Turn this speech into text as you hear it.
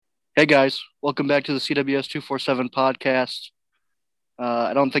Hey guys, welcome back to the CWS247 podcast.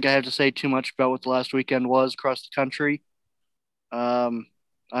 I don't think I have to say too much about what the last weekend was across the country. Um,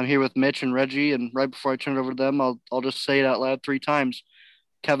 I'm here with Mitch and Reggie, and right before I turn it over to them, I'll just say it out loud three times: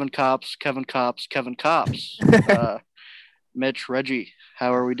 Kevin Cops, Kevin Cops, Kevin Cops. Mitch, Reggie,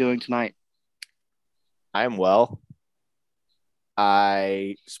 how are we doing tonight? I'm well.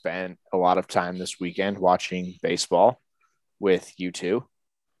 I spent a lot of time this weekend watching baseball with you two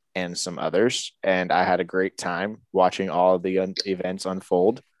and some others, and I had a great time watching all of the events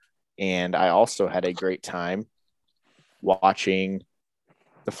unfold. And I also had a great time watching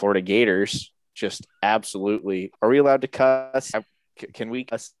the Florida Gators just absolutely. Are we allowed to cuss? Can we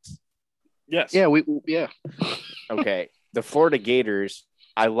cuss? Yes. Yeah. Okay. The Florida Gators,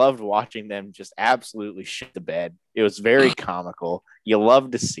 I loved watching them just absolutely shit the bed. It was very comical. You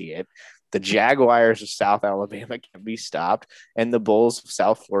love to see it. The Jaguars of South Alabama can't be stopped, and the Bulls of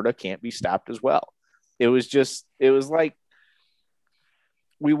South Florida can't be stopped as well. It was like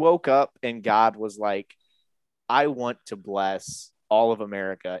we woke up and God was like, I want to bless all of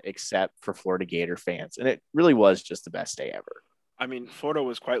America except for Florida Gator fans. And it really was just the best day ever. I mean, Florida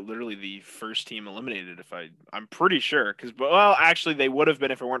was quite literally the first team eliminated. I'm pretty sure, well, actually, they would have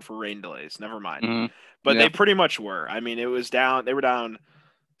been if it weren't for rain delays. Never mind, but Yeah. they pretty much were. I mean, it was down. They were down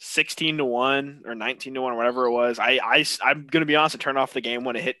 16-1 or 19-1, whatever it was. I'm gonna be honest. I turned off the game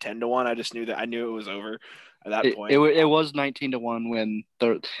when it hit 10-1. I just knew that I knew it was over at that point. It was 19-1 when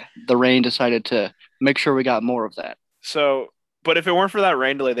the rain decided to make sure we got more of that. So, but if it weren't for that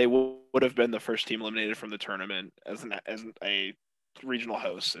rain delay, they would have been the first team eliminated from the tournament as a regional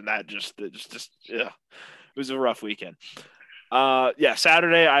host, and that just yeah, it was a rough weekend.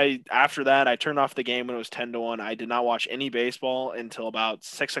 Saturday, after that I turned off the game when it was 10-1. I did not watch any baseball until about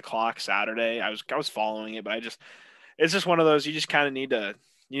 6 o'clock Saturday. I was following it, but it's just one of those you just kind of need to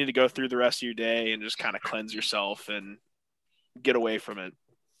go through the rest of your day and just kind of cleanse yourself and get away from it.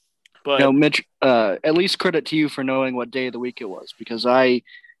 But Mitch, at least credit to you for knowing what day of the week it was, because I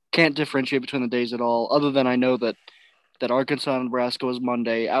can't differentiate between the days at all, other than I know that Arkansas and Nebraska was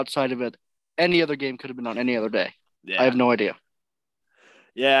Monday. Outside of it, any other game could have been on any other day. yeah. I have no idea.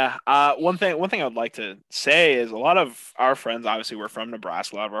 Yeah. One thing I would like to say is a lot of our friends, obviously we're from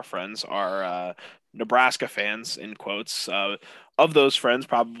Nebraska. A lot of our friends are Nebraska fans, in quotes. Of those friends,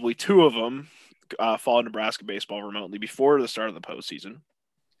 probably two of them followed Nebraska baseball remotely before the start of the postseason.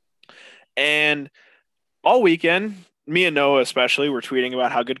 And all weekend, me and Noah especially were tweeting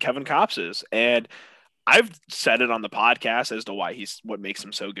about how good Kevin Kopps is. And I've said it on the podcast as to why what makes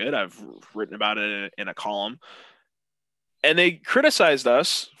him so good. I've written about it in a column. And they criticized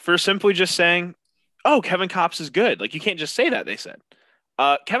us for simply just saying, oh, Kevin Kopps is good. Like, you can't just say that, they said.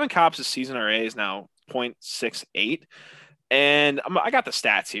 Kevin Kopps' season RA is now .68. And I got the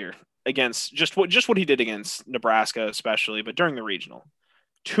stats here against just what he did against Nebraska, especially, but during the regional.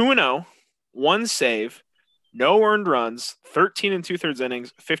 2-0, 1 save, no earned runs, 13 and 2/3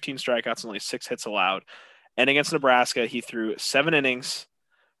 innings, 15 strikeouts, and only 6 hits allowed. And against Nebraska, he threw 7 innings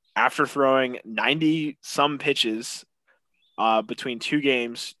after throwing 90-some pitches between 2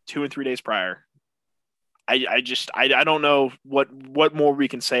 games, 2 and 3 days prior. I don't know what more we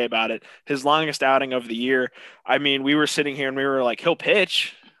can say about it. His longest outing of the year. I mean, we were sitting here and we were like, he'll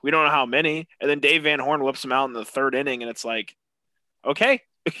pitch. We don't know how many. And then Dave Van Horn whips him out in the 3rd inning, and it's like, okay,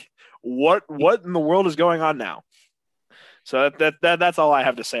 what in the world is going on now? So that's all I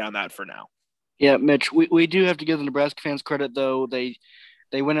have to say on that for now. Yeah, Mitch, we do have to give the Nebraska fans credit, though. They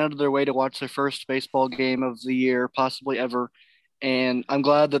went out of their way to watch their first baseball game of the year, possibly ever. And I'm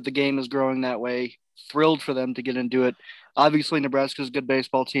glad that the game is growing that way. Thrilled for them to get into it. Obviously, Nebraska's a good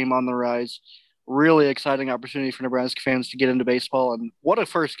baseball team on the rise. Really exciting opportunity for Nebraska fans to get into baseball. And what a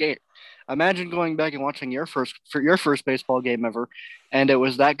first game. Imagine going back and watching your first baseball game ever, and it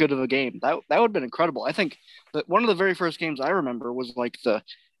was that good of a game. That would have been incredible. I think that one of the very first games I remember was like the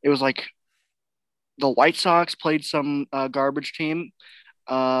White Sox played some garbage team.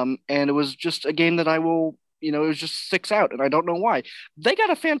 And it was just a game that it was just sticks out, and I don't know why. They got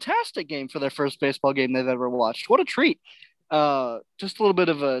a fantastic game for their first baseball game they've ever watched. What a treat. Just a little bit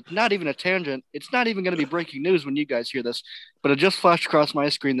of not even a tangent. It's not even going to be breaking news when you guys hear this, but it just flashed across my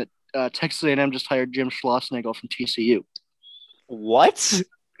screen that Texas A&M just hired Jim Schlossnagle from TCU. What?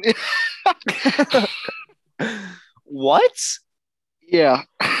 What? Yeah.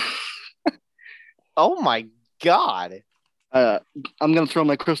 Oh my God. I'm going to throw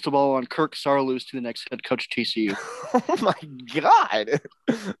my crystal ball on Kirk Saarloos to the next head coach of TCU. Oh my God.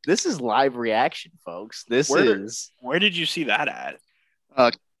 This is live reaction, folks. Where did you see that at?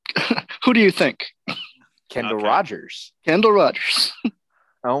 Who do you think? Kendall Rogers. Kendall Rogers.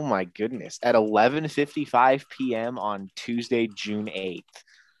 Oh my goodness. At 11:55 p.m. on Tuesday, June 8th.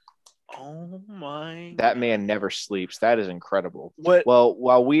 Oh my That God. man never sleeps. That is incredible. What? Well,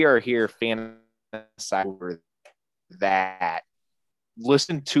 while we are here fantasizing over that,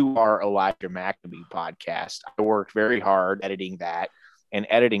 listen to our Elijah McNamee podcast. I worked very hard editing that and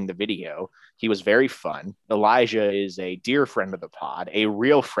editing the video. He was very fun. Elijah is a dear friend of the pod, a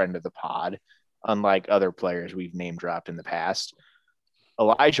real friend of the pod, unlike other players we've name dropped in the past.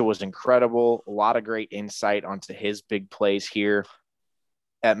 Elijah was incredible. A lot of great insight onto his big plays here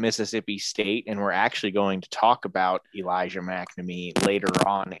at Mississippi State. And we're actually going to talk about Elijah McNamee later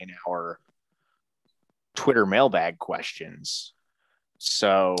on in our Twitter mailbag questions.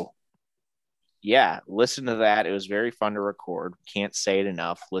 So, yeah, listen to that. It was very fun to record. Can't say it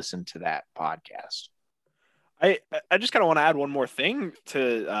enough. Listen to that podcast. I just kind of want to add one more thing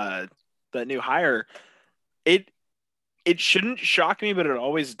to the new hire. It shouldn't shock me, but it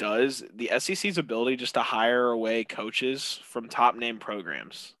always does. The SEC's ability just to hire away coaches from top name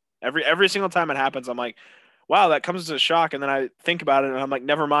programs. Every single time it happens, I'm like, wow, that comes as a shock. And then I think about it and I'm like,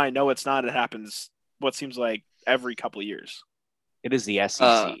 never mind. No, it's not. It happens what seems like every couple of years. It is the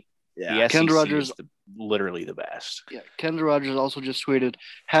SEC. Yeah. The SEC Kendra Rogers is literally the best. Yeah, Kendra Rogers also just tweeted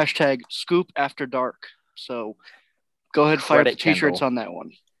hashtag scoop after dark. So go ahead, fire up the t-shirts Kendall. on that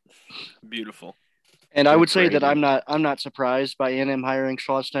one. Beautiful. And I would say that Great. I'm not surprised by A&M hiring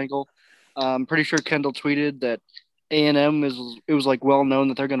Schlossnagle. I'm pretty sure Kendall tweeted that A&M it was like well known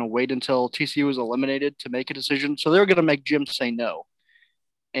that they're going to wait until TCU is eliminated to make a decision. So they're going to make Jim say no.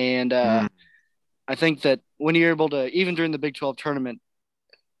 And I think that when you're able to, even during the Big 12 tournament,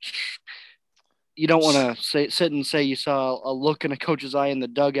 you don't want to sit and say you saw a look in a coach's eye in the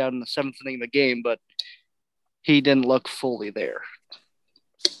dugout in the seventh inning of the game, but he didn't look fully there.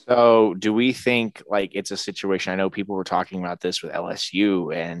 So, do we think like it's a situation? I know people were talking about this with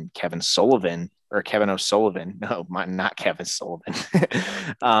LSU and Kevin O'Sullivan. No, not Kevin Sullivan.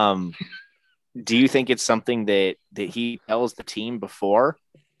 Do you think it's something that he tells the team before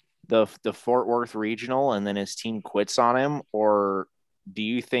the Fort Worth regional and then his team quits on him, or do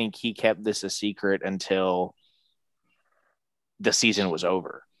you think he kept this a secret until the season was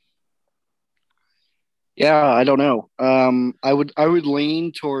over? Yeah, I don't know. I would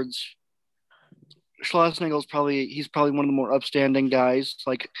lean towards Schlossnagle's he's probably one of the more upstanding guys.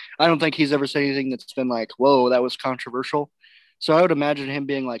 Like I don't think he's ever said anything that's been like, whoa, that was controversial. So I would imagine him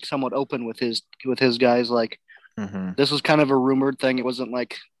being like somewhat open with his guys. Like this was kind of a rumored thing. It wasn't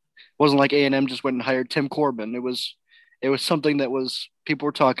like A&M just went and hired Tim Corbin. It was something that was people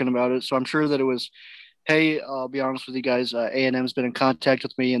were talking about it. So I'm sure that it was, hey, I'll be honest with you guys, A&M's been in contact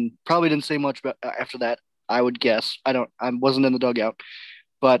with me and probably didn't say much about after that. I would guess. I wasn't in the dugout,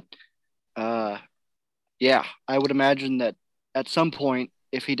 but yeah, I would imagine that at some point,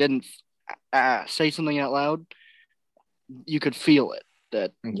 if he didn't say something out loud, you could feel it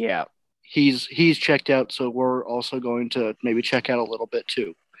that he's checked out. So we're also going to maybe check out a little bit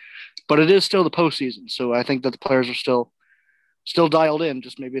too. But it is still the postseason, so I think that the players are still dialed in,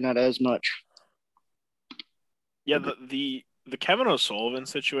 just maybe not as much. Yeah, the Kevin O'Sullivan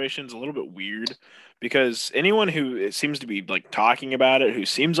situation is a little bit weird because anyone who seems to be like talking about it, who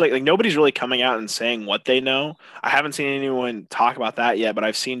seems like nobody's really coming out and saying what they know. I haven't seen anyone talk about that yet, but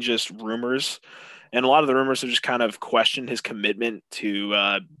I've seen just rumors, and a lot of the rumors have just kind of questioned his commitment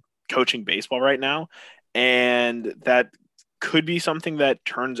to coaching baseball right now, and that could be something that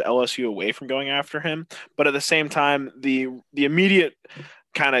turns LSU away from going after him. But at the same time, the immediate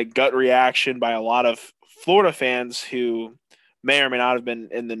kind of gut reaction by a lot of Florida fans who may or may not have been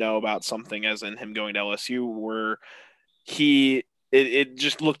in the know about something, as in him going to LSU, where it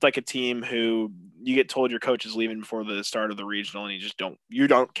just looked like a team who you get told your coach is leaving before the start of the regional and you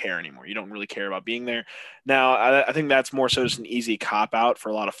don't care anymore. You don't really care about being there. Now, I think that's more so just an easy cop out for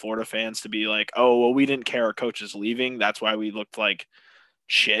a lot of Florida fans to be like, oh, well, we didn't care our coach is leaving. That's why we looked like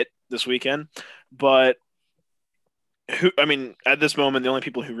shit this weekend. But at this moment, the only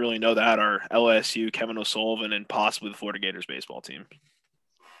people who really know that are LSU, Kevin O'Sullivan, and possibly the Florida Gators baseball team.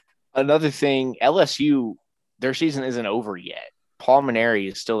 Another thing, LSU, their season isn't over yet. Paul Mainieri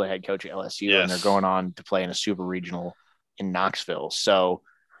is still the head coach at LSU, and they're going on to play in a super regional in Knoxville. So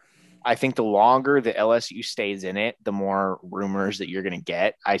I think the longer the LSU stays in it, the more rumors that you're going to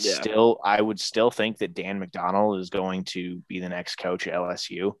get. I would still think that Dan McDonnell is going to be the next coach at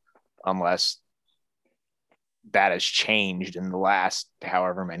LSU, unless that has changed in the last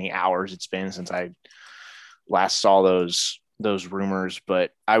however many hours it's been since I last saw those rumors. But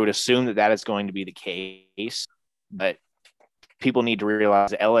I would assume that is going to be the case. But people need to realize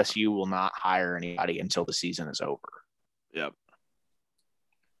that LSU will not hire anybody until the season is over. Yep.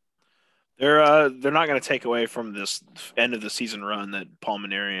 They're not going to take away from this end of the season run that Paul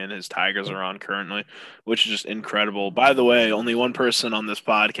Maneri and his Tigers are on currently, which is just incredible. By the way, only one person on this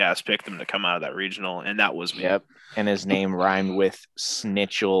podcast picked them to come out of that regional, and that was me. Yep. And his name rhymed with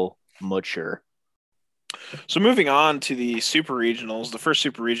Snitchel Mutcher. So moving on to the super regionals, the first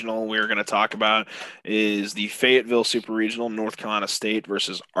super regional we're going to talk about is the Fayetteville Super Regional, North Carolina State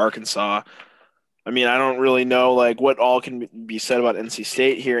versus Arkansas. I mean, I don't really know like what all can be said about NC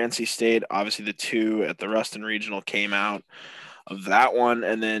State here. NC State, obviously the two at the Ruston Regional came out of that one,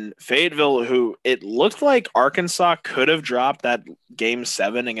 and then Fayetteville, who it looked like Arkansas could have dropped that game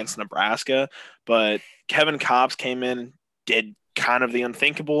 7 against Nebraska, but Kevin Kopps came in, did kind of the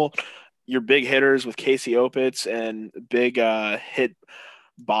unthinkable. Your big hitters with Casey Opitz and big hit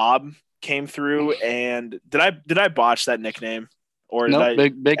Bob came through. And did I botch that nickname, or did I?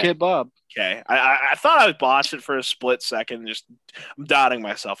 Big hit Bob. Okay, I thought I botched it for a split second. Just I'm doubting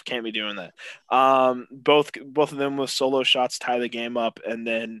myself. Can't be doing that. Both of them with solo shots tie the game up, and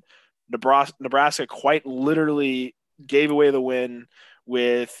then Nebraska quite literally gave away the win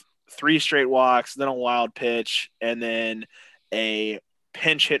with 3 straight walks, then a wild pitch, and then a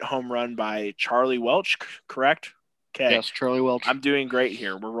pinch hit home run by Charlie Welch. Correct? Okay. Yes, Charlie Welch. I'm doing great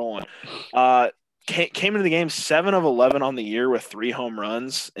here. We're rolling. Came into the game 7 of 11 on the year with 3 home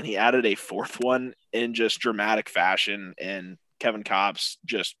runs, and he added a 4th one in just dramatic fashion. And Kevin Kopps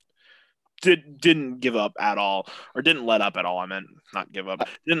just didn't give up at all, or didn't let up at all. I meant not give up.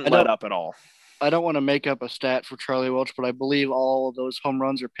 Didn't let up at all. I don't want to make up a stat for Charlie Welch, but I believe all of those home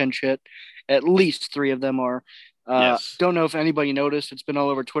runs are pinch hit. At least 3 of them are. Yes. Don't know if anybody noticed. It's been all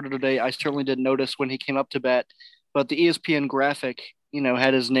over Twitter today. I certainly didn't notice when he came up to bat, but the ESPN graphic,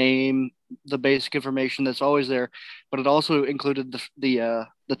 had his name, the basic information that's always there, but it also included the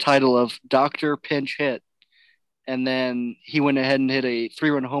title of Dr. Pinch Hit. And then he went ahead and hit a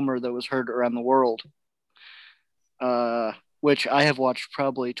 3-run homer that was heard around the world, which I have watched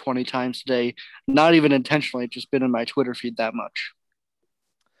probably 20 times today, not even intentionally, just been in my Twitter feed that much.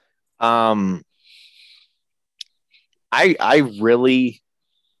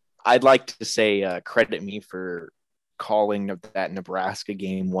 I'd like to say credit me for calling that Nebraska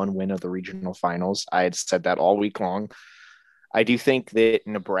game 1 win of the regional finals. I had said that all week long. I do think that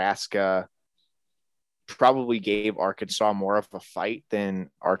Nebraska probably gave Arkansas more of a fight than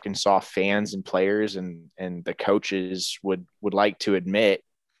Arkansas fans and players and the coaches would like to admit.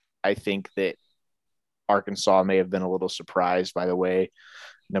 I think that Arkansas may have been a little surprised by the way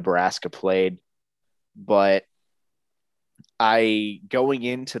Nebraska played, but going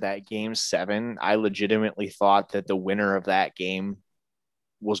into that game 7, I legitimately thought that the winner of that game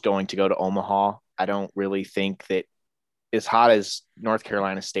was going to go to Omaha. I don't really think that, as hot as North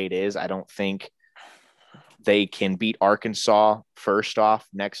Carolina State is, I don't think they can beat Arkansas first off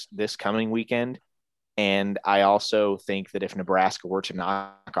this coming weekend. And I also think that if Nebraska were to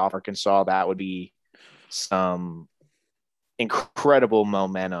knock off Arkansas, that would be some incredible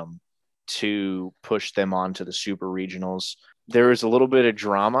momentum to push them on to the super regionals. There was a little bit of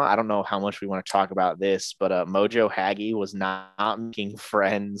drama. I don't know how much we want to talk about this, but Mojo Hagee was not making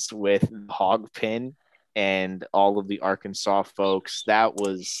friends with Hogpin and all of the Arkansas folks. That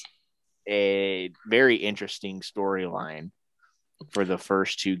was a very interesting storyline for the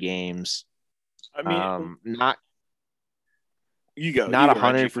first 2 games. I mean, not you go. Not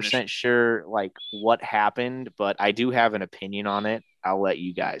 100% sure like what happened, but I do have an opinion on it. I'll let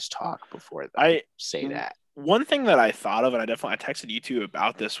you guys talk before I say that. One thing that I thought of, and I texted you two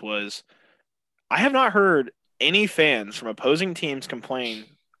about this, was I have not heard any fans from opposing teams complain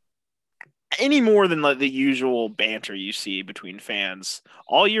any more than like the usual banter you see between fans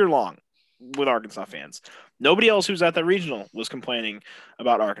all year long with Arkansas fans. Nobody else who's at that regional was complaining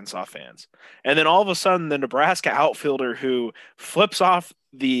about Arkansas fans. And then all of a sudden, the Nebraska outfielder who flips off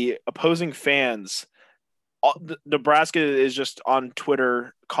the opposing fans, Nebraska is just on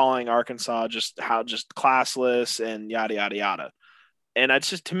Twitter calling Arkansas just classless and yada, yada, yada. And it's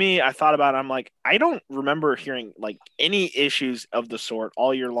just, to me, I thought about it. I'm like, I don't remember hearing like any issues of the sort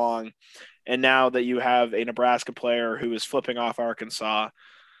all year long. And now that you have a Nebraska player who is flipping off Arkansas,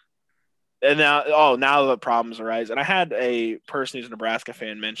 and now the problems arise. And I had a person who's a Nebraska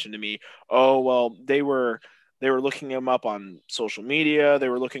fan mention to me, oh, well, they were looking him up on social media. They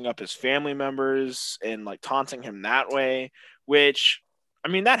were looking up his family members and like taunting him that way, which, I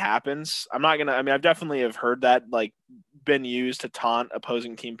mean, that happens. I've definitely have heard that like been used to taunt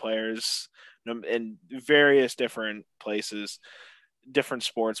opposing team players in various different places, different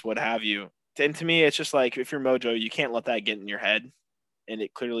sports, what have you. And to me, it's just like, if you're Mojo, you can't let that get in your head. And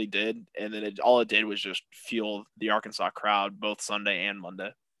it clearly did. And then all it did was just fuel the Arkansas crowd both Sunday and Monday.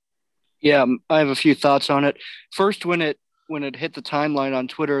 Yeah, I have a few thoughts on it. First, when it hit the timeline on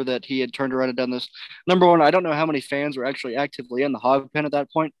Twitter that he had turned around and done this, number one, I don't know how many fans were actually actively in the Hog Pen at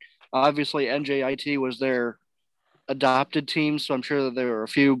that point. Obviously, NJIT was their adopted team, so I'm sure that there were a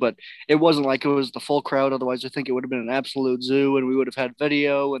few, but it wasn't like it was the full crowd. Otherwise, I think it would have been an absolute zoo, and we would have had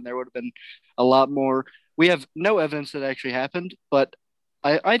video, and there would have been a lot more. We have no evidence that it actually happened, but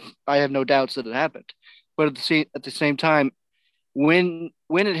I have no doubts that it happened. But at the same time, when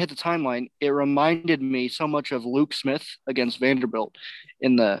it hit the timeline, it reminded me so much of Luke Smith against Vanderbilt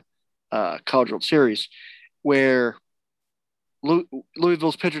in the College World Series, where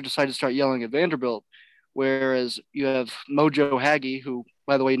Louisville's pitcher decided to start yelling at Vanderbilt, whereas you have Mojo Haggy, who,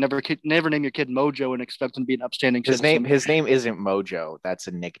 by the way, never name your kid Mojo and expect him to be an upstanding citizen. His name isn't Mojo. That's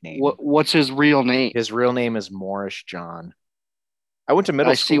a nickname. What's his real name? His real name is Morris John. I went to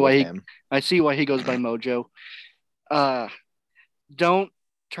middle I see school why with he him. I see why he goes by Mojo. Uh, don't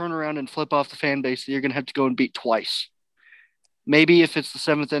turn around and flip off the fan base that you're going to have to go and beat twice. Maybe if it's the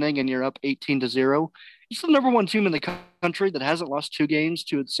seventh inning and you're up 18-0, it's the number one team in the country that hasn't lost two games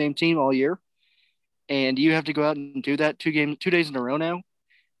to the same team all year, and you have to go out and do that 2 days in a row now,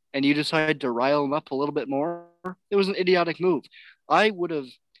 and you decide to rile them up a little bit more. It was an idiotic move. I would have,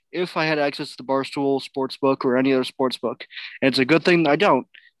 if I had access to the Barstool Sportsbook or any other sportsbook, and it's a good thing I don't,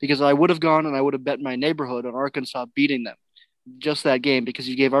 because I would have gone and I would have bet my neighborhood on Arkansas beating them just that game because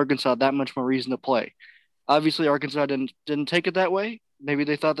you gave Arkansas that much more reason to play. Obviously, Arkansas didn't take it that way. Maybe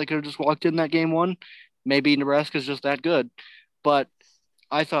they thought they could have just walked in that game one. Maybe Nebraska's just that good. But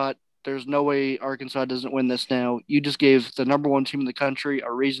I thought there's no way Arkansas doesn't win this now. You just gave the number one team in the country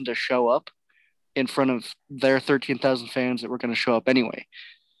a reason to show up in front of their 13,000 fans that were going to show up anyway.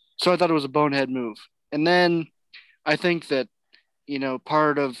 So I thought it was a bonehead move. And then I think that,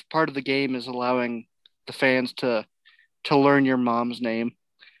 part of the game is allowing the fans to learn your mom's name.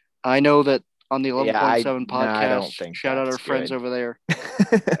 I know that on the Yeah, 11.7 I podcast, don't think shout out that's our friends good. over there.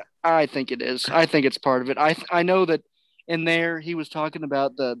 I think it is. I think it's part of it. I know that in there he was talking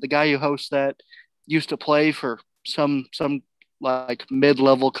about the guy who hosts that used to play for some like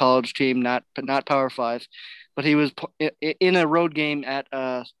mid-level college team, not Power 5, but he was in a road game at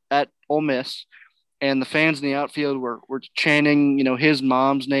Ole Miss, and the fans in the outfield were chanting, his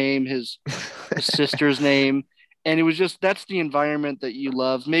mom's name, his sister's name. And it was just, that's the environment that you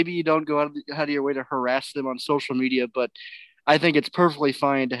love. Maybe you don't go out of your way to harass them on social media, but I think it's perfectly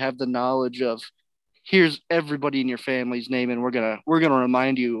fine to have the knowledge of, here's everybody in your family's name, and we're gonna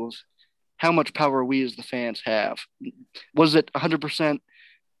remind you of how much power we as the fans have. Was it 100%?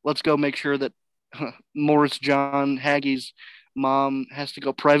 Let's go make sure that Morris John Haggie's mom has to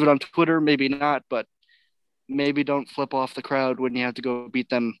go private on Twitter. Maybe not, but maybe don't flip off the crowd when you have to go beat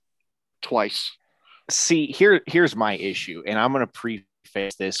them twice. See, here's my issue, and I'm going to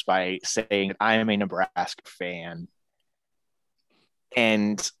preface this by saying I am a Nebraska fan,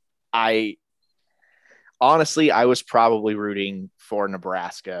 and I honestly I was probably rooting for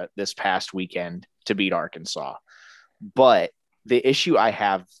Nebraska this past weekend to beat Arkansas. But the issue I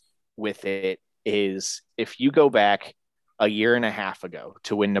have with it is if you go back a year and a half ago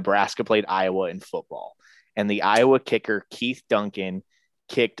to when Nebraska played Iowa in football, and the Iowa kicker Keith Duncan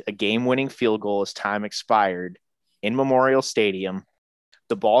kicked a game-winning field goal as time expired in Memorial Stadium.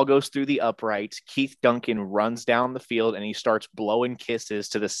 The ball goes through the uprights. Keith Duncan runs down the field and he starts blowing kisses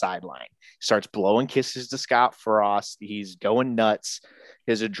to the sideline. Starts blowing kisses to Scott Frost. He's going nuts.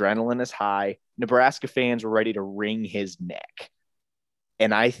 His adrenaline is high. Nebraska fans were ready to wring his neck.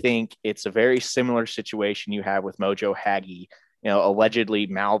 And I think it's a very similar situation you have with Mojo Haggie, allegedly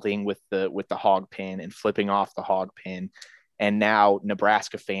mouthing with the hog pin and flipping off the hog pin. And now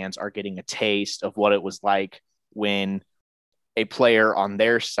Nebraska fans are getting a taste of what it was like when a player on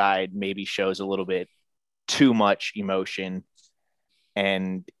their side maybe shows a little bit too much emotion,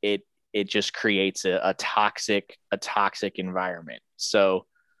 and it just creates a toxic environment. So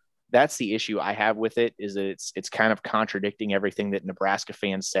that's the issue I have with it, is that it's kind of contradicting everything that Nebraska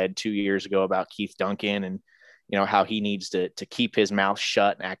fans said 2 years ago about Keith Duncan and how he needs to keep his mouth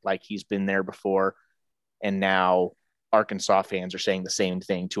shut and act like he's been there before. And now Arkansas fans are saying the same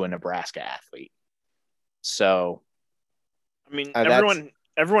thing to a Nebraska athlete. So, I mean,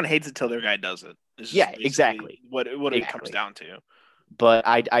 everyone hates it till their guy does it. Yeah, exactly. What it comes down to. But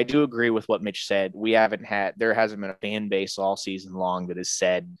I do agree with what Mitch said. There hasn't been a fan base all season long that has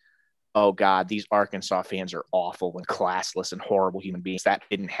said, oh God, these Arkansas fans are awful and classless and horrible human beings. That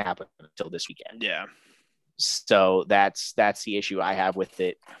didn't happen until this weekend. Yeah. So that's the issue I have with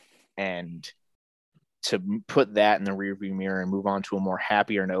it. And to put that in the rearview mirror and move on to a more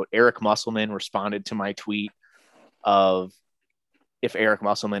happier note, Eric Musselman responded to my tweet of if Eric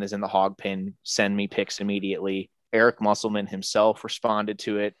Musselman is in the hog pen, send me pics immediately. Eric Musselman himself responded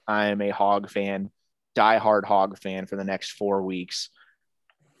to it. I am a hog fan, diehard hog fan for the next 4 weeks.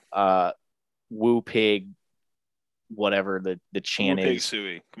 Woo pig, whatever the chant Woo pig is,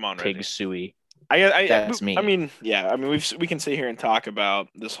 suey. Come on, pig Reggie. suey. I That's me. I mean, yeah. I mean, we can sit here and talk about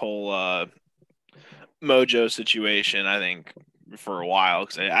this whole Mojo situation. I think for a while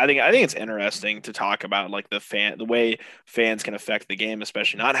because I think it's interesting to talk about like the way fans can affect the game,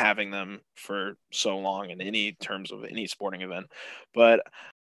 especially not having them for so long in any terms of any sporting event. But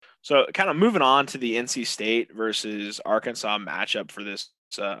so kind of moving on to the NC State versus Arkansas matchup for this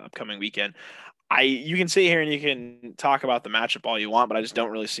upcoming weekend. You can sit here and you can talk about the matchup all you want, but I just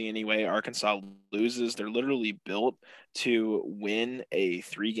don't really see any way Arkansas loses. They're literally built to win a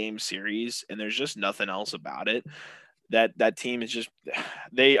 3-game series, and there's just nothing else about it. That team is just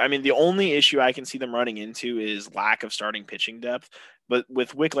I mean, the only issue I can see them running into is lack of starting pitching depth. But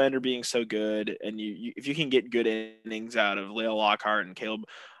with Wicklander being so good, and if you can get good innings out of Lale Lockhart and Caleb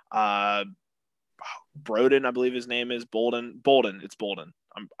uh, Broden, I believe his name is Bolden. It's Bolden.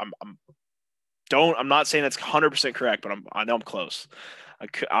 I'm not saying that's 100% correct, but I know I'm close.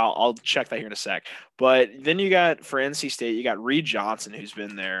 I'll check that here in a sec. But then you got for NC State, you got Reed Johnson, who's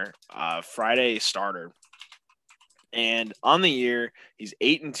been there Friday starter, and on the year he's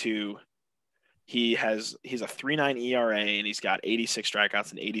 8-2. He's a 3.9 ERA and he's got 86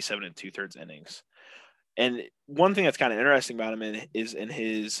 strikeouts and 87 2/3 innings. And one thing that's kind of interesting about him is in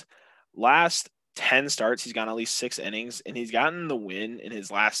his last 10 starts, he's gotten at least 6 innings, and he's gotten the win in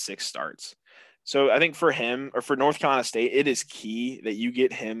his last 6 starts. So I think for him or for North Carolina State, it is key that you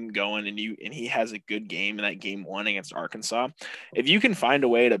get him going and he has a good game in that game 1 against Arkansas. If you can find a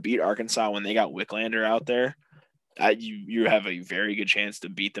way to beat Arkansas when they got Wicklander out there, you have a very good chance to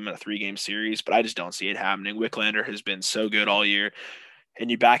beat them in a 3-game series, but I just don't see it happening. Wicklander has been so good all year, and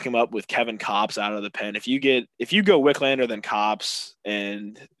you back him up with Kevin Kopps out of the pen. If you go Wicklander then Kopps,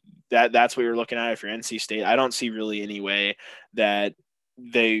 and that's what you're looking at if you're NC State, I don't see really any way that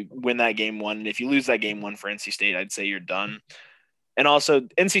they win that game 1. And if you lose that game 1 for NC State, I'd say you're done. And also,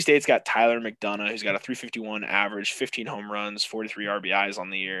 NC State's got Tyler McDonough, who's got a 351 average, 15 home runs, 43 RBIs on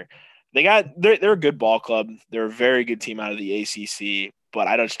the year. They're a good ball club. They're a very good team out of the ACC, but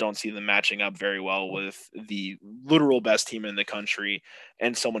I just don't see them matching up very well with the literal best team in the country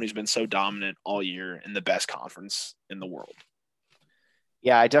and someone who's been so dominant all year in the best conference in the world.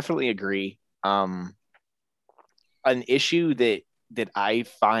 Yeah, I definitely agree. An issue that I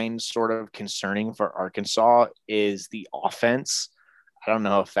find sort of concerning for Arkansas is the offense. I don't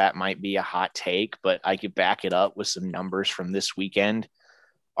know if that might be a hot take, but I could back it up with some numbers from this weekend.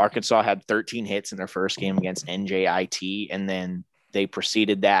 Arkansas had 13 hits in their first game against NJIT, and then they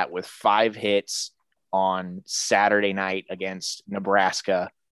preceded that with 5 hits on Saturday night against Nebraska,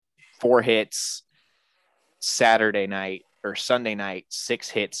 4 hits Saturday night or Sunday night, 6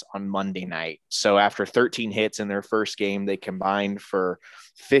 hits on Monday night. So after 13 hits in their first game, they combined for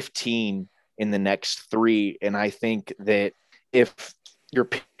 15 in the next 3. And I think that if your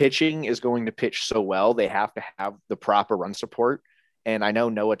pitching is going to pitch so well, they have to have the proper run support. And I know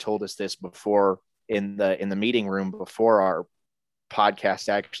Noah told us this before in the meeting room before our podcast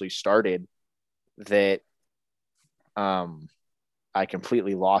actually started, that I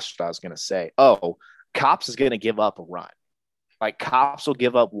completely lost what I was going to say. Oh, Kopps is going to give up a run. Like Kopps will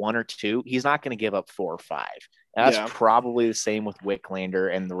give up 1 or 2. He's not going to give up 4 or 5. And that's probably the same with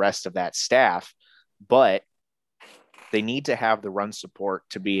Wicklander and the rest of that staff. But they need to have the run support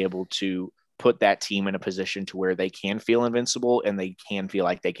to be able to put that team in a position to where they can feel invincible and they can feel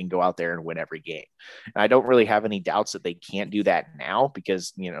like they can go out there and win every game. And I don't really have any doubts that they can't do that now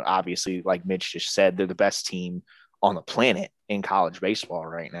because, obviously, like Mitch just said, they're the best team on the planet in college baseball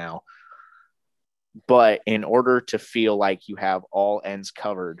right now. But in order to feel like you have all ends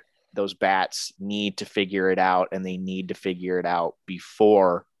covered, those bats need to figure it out, and they need to figure it out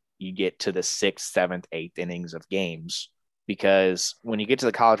before you get to the 6th, 7th, 8th innings of games. Because when you get to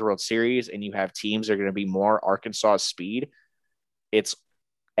the College World Series and you have teams that are going to be more Arkansas speed, it's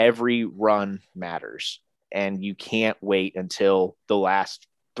every run matters. And you can't wait until the last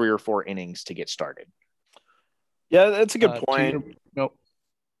 3 or 4 innings to get started. Yeah, that's a good point. Nope.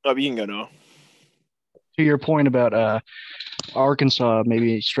 Oh, you can go, Noah. To your point about Arkansas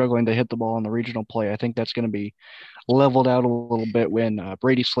maybe struggling to hit the ball in the regional play, I think that's going to be leveled out a little bit when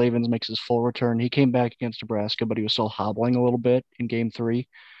Brady Slavens makes his full return. He came back against Nebraska, but he was still hobbling a little bit in game 3.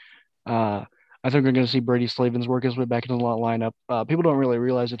 I think we're going to see Brady Slavens work his way back into the lineup. People don't really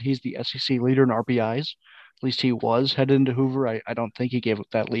realize that he's the SEC leader in RBIs. At least he was headed into Hoover. I don't think he gave up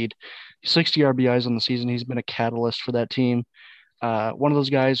that lead. 60 RBIs on the season. He's been a catalyst for that team. one of those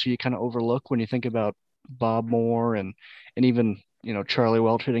guys who you kind of overlook when you think about Bob Moore and even Charlie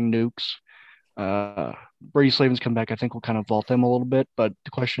Welch hitting nukes. Brady Slavin's come back, I think, will kind of vault them a little bit, but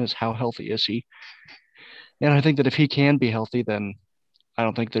the question is how healthy is he? And I think that if he can be healthy, then I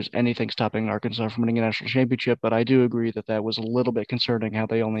don't think there's anything stopping Arkansas from winning a national championship. But I do agree that that was a little bit concerning how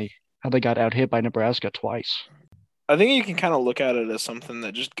they got out hit by Nebraska twice. I think you can kind of look at it as something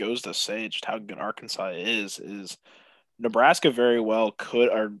that just goes to say just how good Arkansas is Nebraska very well could,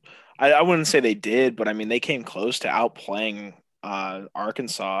 or I wouldn't say they did, but I mean, they came close to outplaying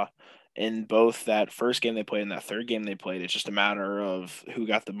Arkansas in both that first game they played and that third game they played. It's just a matter of who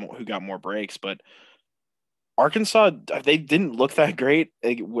got more breaks. But Arkansas, they didn't look that great.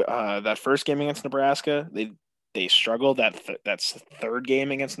 That first game against Nebraska, they struggled that's third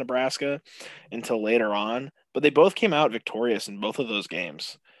game against Nebraska until later on. But they both came out victorious in both of those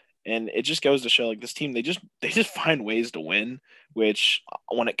games, and it just goes to show like this team they just find ways to win. Which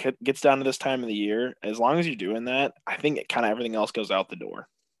when it gets down to this time of the year, as long as you're doing that, I think kind of everything else goes out the door.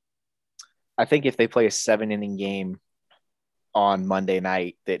 I think if they play a 7-inning game on Monday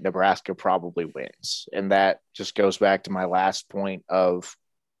night, that Nebraska probably wins. And that just goes back to my last point of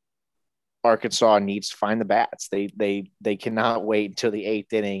Arkansas needs to find the bats. They cannot wait until the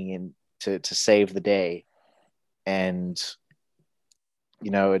 8th inning and to save the day. And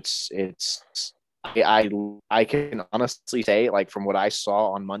it's I can honestly say, like, from what I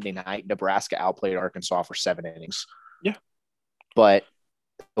saw on Monday night, Nebraska outplayed Arkansas for 7 innings. Yeah. But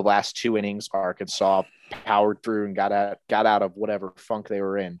the last 2 innings, Arkansas powered through and got out of whatever funk they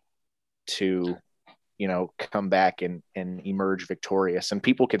were in to, come back and emerge victorious. And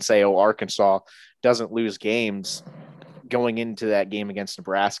people can say, oh, Arkansas doesn't lose games. Going into that game against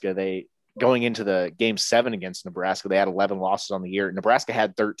Nebraska, going into the game 7 against Nebraska, they had 11 losses on the year. Nebraska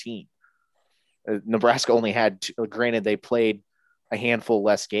had 13. Nebraska only had, granted, they played a handful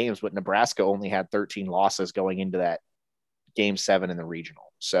less games, but Nebraska only had 13 losses going into that game 7 in the regional.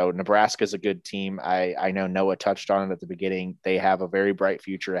 So Nebraska is a good team. I know Noah touched on it at the beginning. They have a very bright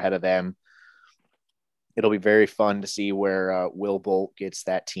future ahead of them. It'll be very fun to see where Will Bolt gets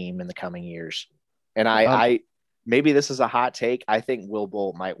that team in the coming years. And I maybe this is a hot take. I think Will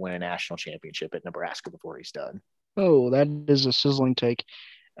Bolt might win a national championship at Nebraska before he's done. Oh, that is a sizzling take.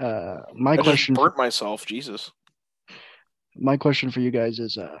 My I question just burnt myself. Jesus. My question for you guys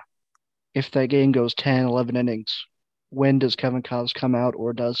is, if that game goes 10, 11 innings, when does Kevin Cobbs come out,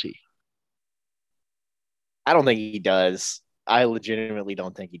 or does he? I don't think he does. I legitimately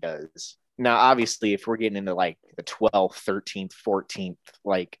don't think he does. Now, obviously, if we're getting into like the 12th, 13th, 14th,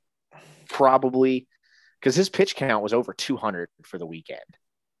 like probably because his pitch count was over 200 for the weekend.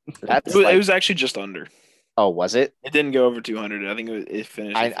 It was actually just under. Oh, was it? It didn't go over 200. I think it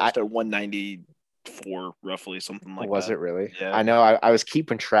finished at 194, roughly, something like that. Was it really? Yeah. I know I was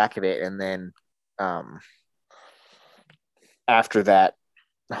keeping track of it, and then after that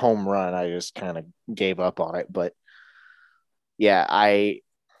home run, I just kind of gave up on it. But yeah, I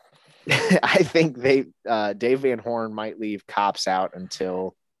think Dave Van Horn might leave Cops out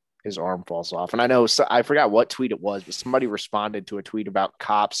until his arm falls off. And I know I forgot what tweet it was, but somebody responded to a tweet about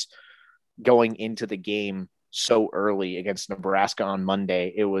Cops going into the game so early against Nebraska on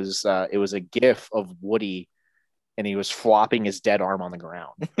Monday. It was a gif of Woody, and he was flopping his dead arm on the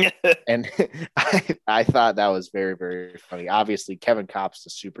ground. And I thought that was very, very funny. Obviously, Kevin Kopp's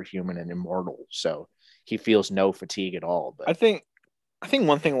a superhuman and immortal, so he feels no fatigue at all. But I think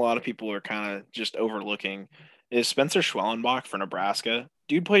one thing a lot of people are kind of just overlooking is Spencer Schwellenbach for Nebraska.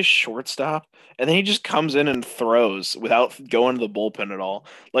 Dude plays shortstop, and then he just comes in and throws without going to the bullpen at all.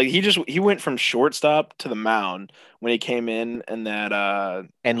 Like he went from shortstop to the mound when he came in, and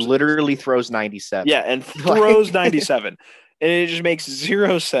and literally throws 97. Yeah, and throws 97, and it just makes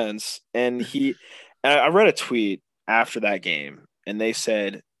zero sense. And I read a tweet after that game, and they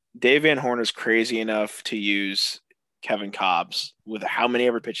said Dave Van Horn is crazy enough to use Kevin Cobbs with how many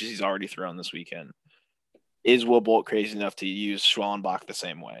ever pitches he's already thrown this weekend. Is Will Bolt crazy enough to use Schwellenbach the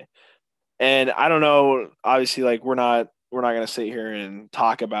same way? And I don't know. Obviously, like we're not going to sit here and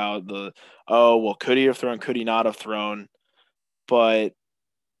talk about could he have thrown? Could he not have thrown? But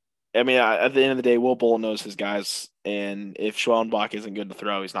I mean, at the end of the day, Will Bolt knows his guys, and if Schwellenbach isn't good to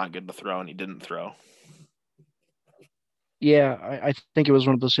throw, he's not good to throw, and he didn't throw. Yeah, I think it was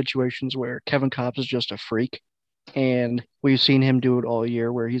one of those situations where Kevin Cobbs is just a freak, and we've seen him do it all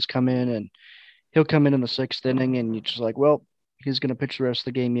year, where he'll come in in the 6th inning, and you're just like, well, he's going to pitch the rest of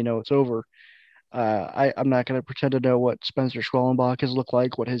the game. It's over. I'm not going to pretend to know what Spencer Schwellenbach has looked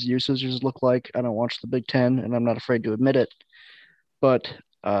like, what his usages look like. I don't watch the Big Ten, and I'm not afraid to admit it. But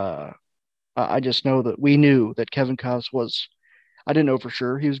I just know that we knew that Kevin Cobbs was I didn't know for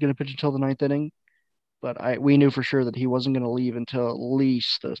sure he was going to pitch until the ninth inning, but we knew for sure that he wasn't going to leave until at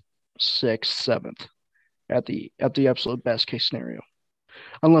least the sixth, seventh at the absolute best case scenario,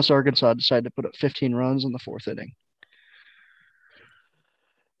 unless Arkansas decided to put up 15 runs in the fourth inning.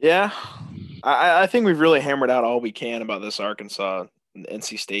 Yeah, I think we've really hammered out all we can about this Arkansas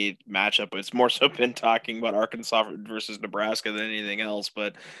NC State matchup. It's more so been talking about Arkansas versus Nebraska than anything else.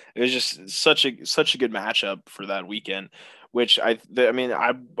 But it was just such a good matchup for that weekend. Which I mean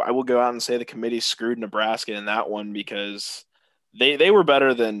I will go out and say the committee screwed Nebraska in that one because they were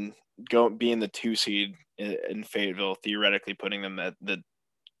better than being the 2 seed in Fayetteville, theoretically putting them at the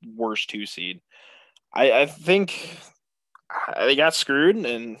worst 2 seed. I think they got screwed,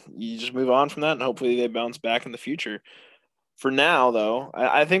 and you just move on from that, and hopefully they bounce back in the future. For now, though,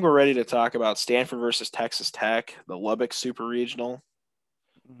 I think we're ready to talk about Stanford versus Texas Tech, the Lubbock Super Regional.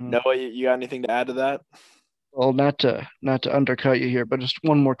 Mm-hmm. Noah, you got anything to add to that? Well, not to undercut you here, but just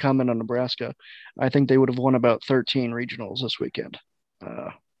one more comment on Nebraska. I think they would have won about 13 regionals this weekend,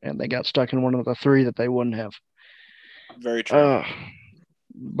 and they got stuck in one of the three that they wouldn't have. Very true.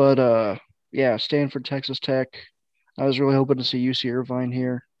 But yeah, Stanford, Texas Tech. I was really hoping to see UC Irvine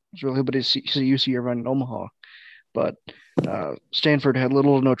here. I was really hoping to see UC Irvine in Omaha, but Stanford had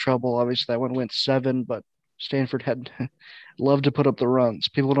little to no trouble. Obviously, that one went 7, but Stanford had loved to put up the runs.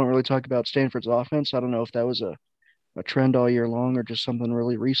 People don't really talk about Stanford's offense. I don't know if that was a trend all year long or just something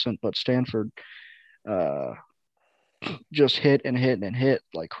really recent, but Stanford uh, just hit and hit and hit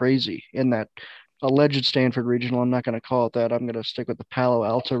like crazy in that alleged Stanford regional. I'm not going to call it that. I'm going to stick with the Palo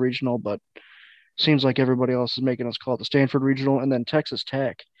Alto regional, but seems like everybody else is making us call it the Stanford regional. And then Texas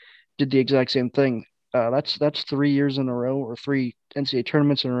Tech did the exact same thing. That's 3 years in a row or three NCAA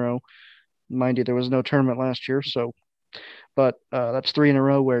tournaments in a row. Mind you, there was no tournament last year, so but that's three in a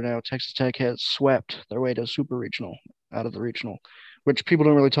row where now Texas Tech has swept their way to super regional out of the regional, which people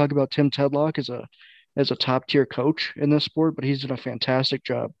don't really talk about. Tim Tedlock is a top tier coach in this sport, but he's done a fantastic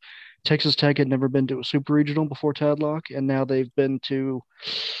job. Texas Tech had never been to a super regional before Tadlock, and now they've been to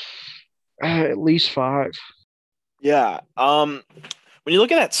at least 5. Yeah. When you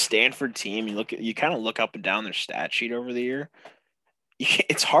look at that Stanford team, you kind of look up and down their stat sheet over the year.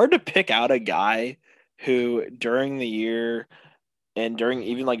 It's hard to pick out a guy who during the year and during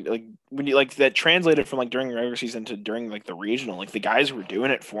even like when you like that translated from like during the regular season to during like the regional, like the guys who were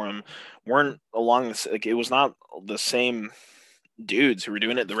doing it for him weren't along this, like it was not the same dudes who were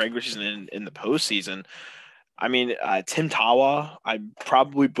doing it the regular season and in the postseason. I mean, Tim Tawa, I'm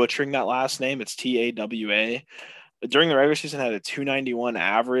probably butchering that last name. It's Tawa. During the regular season, had a 291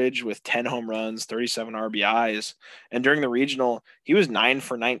 average with 10 home runs, 37 RBIs. And during the regional, he was 9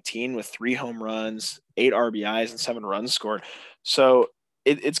 for 19 with 3 home runs, 8 RBIs, and 7 runs scored. So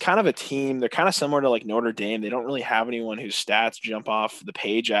it's kind of a team. They're kind of similar to like Notre Dame. They don't really have anyone whose stats jump off the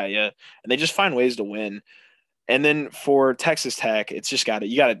page at you, and they just find ways to win. And then for Texas Tech, it's just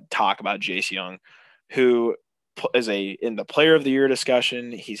you got to talk about Jace Young, who is in the player of the year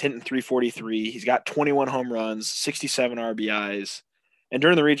discussion. He's hitting 343. He's got 21 home runs, 67 RBIs. And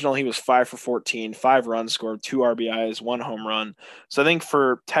during the regional, he was 5 for 14, 5 runs scored, 2 RBIs, 1 home run. So I think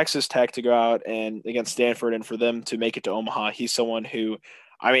for Texas Tech to go out and against Stanford and for them to make it to Omaha, he's someone who,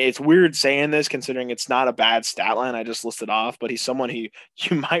 I mean, it's weird saying this considering it's not a bad stat line I just listed off, but he's someone who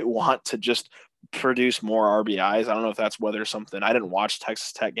you might want to just produce more RBIs. I don't know if that's whether something I didn't watch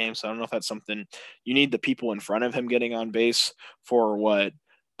Texas Tech games, so I don't know if that's something you need the people in front of him getting on base for or what.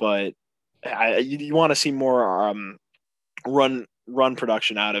 But you want to see more run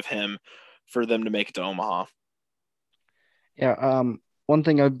production out of him for them to make it to Omaha. Yeah. One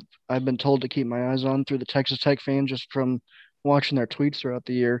thing I've been told to keep my eyes on through the Texas Tech fans just from watching their tweets throughout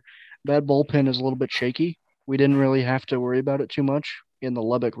the year, that bullpen is a little bit shaky. We didn't really have to worry about it too much in the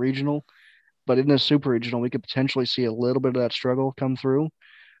Lubbock regional, but in this super regional, we could potentially see a little bit of that struggle come through.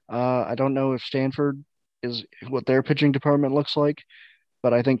 I don't know if Stanford is what their pitching department looks like,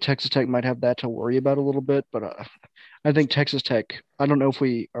 but I think Texas Tech might have that to worry about a little bit. But I think Texas Tech. I don't know if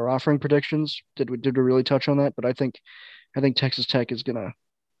we are offering predictions. Did we really touch on that? But I think Texas Tech is gonna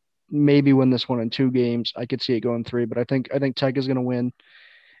maybe win this one in 2 games. I could see it going 3, but I think Tech is gonna win.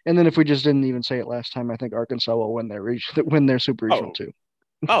 And then if we just didn't even say it last time, I think Arkansas will win their super regional too.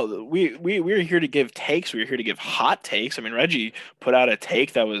 Oh, we're here to give takes. We're here to give hot takes. I mean, Reggie put out a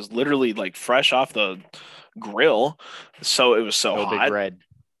take that was literally like fresh off the grill, so it was so Go Big hot. Red.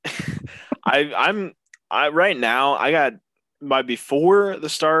 I right now I got before the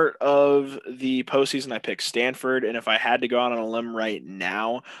start of the postseason, I picked Stanford, and if I had to go out on a limb right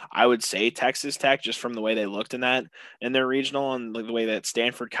now, I would say Texas Tech, just from the way they looked in their regional, and the way that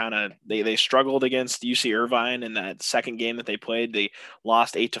Stanford kind of they struggled against UC Irvine in that second game that they played. They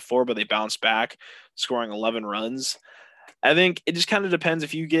lost 8-4, but they bounced back, scoring 11 runs. I think it just kind of depends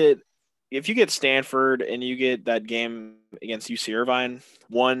if you get Stanford and you get that game against UC Irvine,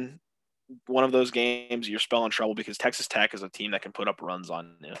 one of those games, you're spelling trouble because Texas Tech is a team that can put up runs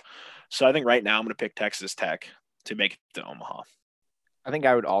on you. So I think right now I'm going to pick Texas Tech to make it to Omaha. I think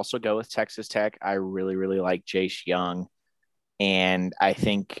I would also go with Texas Tech. I really, really like Jace Young. And I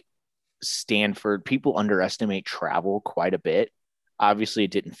think Stanford, people underestimate travel quite a bit. Obviously,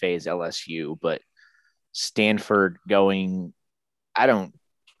 it didn't phase LSU, but Stanford going, let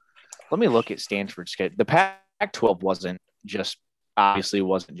me look at Stanford's schedule. The Pac-12 wasn't just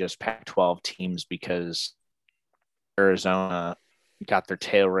Pac-12 teams because Arizona got their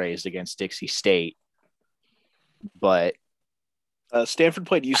tail raised against Dixie State. But Stanford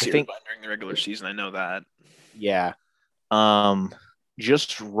played UC Irvine during the regular season. I know that. Yeah.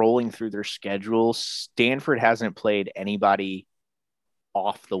 Just rolling through their schedule, Stanford hasn't played anybody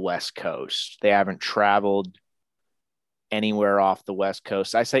off the West Coast. They haven't traveled anywhere off the West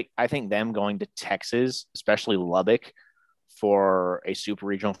Coast. I think them going to Texas, especially Lubbock, for a super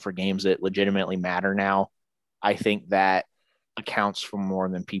regional for games that legitimately matter now, I think that accounts for more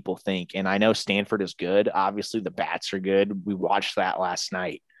than people think. And I know Stanford is good. Obviously, the bats are good. We watched that last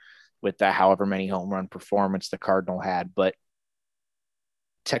night with the however many home run performance the Cardinal had. But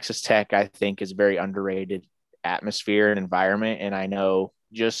Texas Tech, I think, is a very underrated atmosphere and environment. And I know,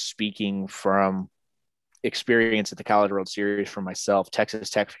 just speaking from experience at the College World Series for myself, Texas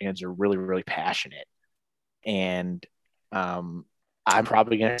Tech fans are really, really passionate. And I'm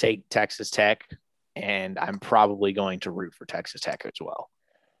probably going to take Texas Tech, and I'm probably going to root for Texas Tech as well.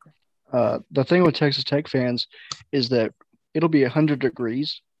 The thing with Texas Tech fans is that it'll be 100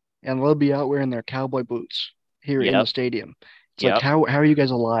 degrees, and they'll be out wearing their cowboy boots here in the stadium. It's like, how are you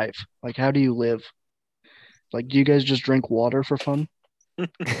guys alive? Like, how do you live? Like, do you guys just drink water for fun?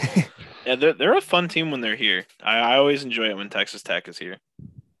 Yeah, they're a fun team when they're here. I always enjoy it when Texas Tech is here.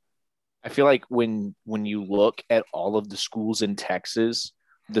 I feel like when you look at all of the schools in Texas,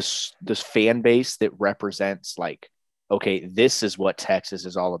 this fan base that represents, like, okay, this is what Texas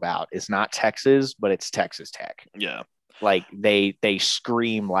is all about. It's not Texas, but it's Texas Tech. Yeah. Like they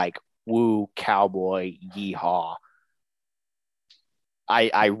scream like woo, cowboy, yeehaw.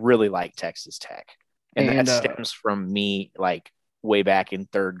 I really like Texas Tech. And that stems from me like way back in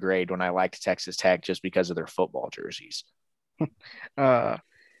third grade when I liked Texas Tech just because of their football jerseys.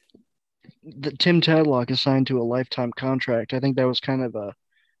 Tim Tadlock is signed to a lifetime contract. I think that was kind of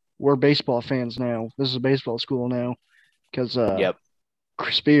we're baseball fans now. This is a baseball school now because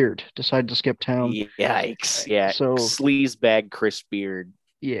Chris Beard decided to skip town. Yikes. Yeah. So sleazebag Chris Beard.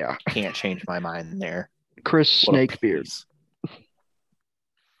 Yeah. Can't change my mind there. Chris Snake Beard.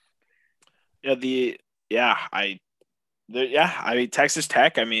 I mean, Texas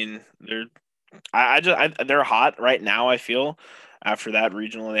Tech, I mean, they're hot right now, I feel, after that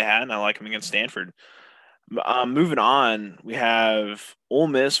regional they had, and I like them against Stanford. Moving on, we have Ole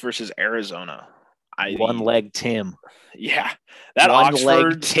Miss versus Arizona. One leg Tim. Yeah, that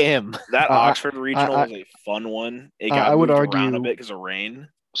Oxford Tim. That Oxford regional was a fun one. It got moved around a bit because of rain.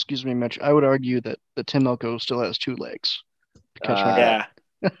 Excuse me, Mitch. I would argue that the Tim Elko still has two legs.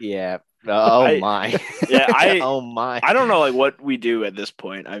 Yeah. Oh my. Oh my. I don't know like what we do at this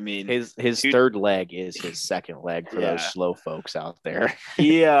point. I mean, his third leg is his second leg for those slow folks out there.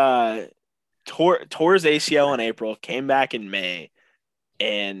 He tore his ACL in April, came back in May,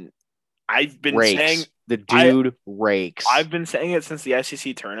 and I've been saying the dude rakes. I've been saying it since the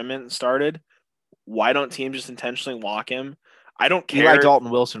SEC tournament started. Why don't teams just intentionally walk him? I don't care. Eli Dalton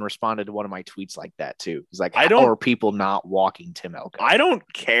Wilson responded to one of my tweets like that too. He's like, how are people not walking Tim Elko? I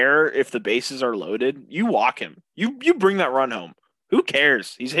don't care if the bases are loaded. You walk him. You bring that run home. Who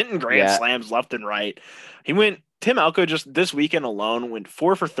cares? He's hitting grand slams left and right. Tim Elko just this weekend alone went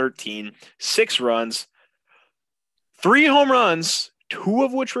 4 for 13, 6 runs, 3 home runs, 2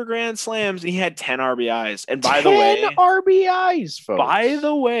 of which were grand slams, and he had 10 RBIs. And by the way, 10 RBIs, folks. By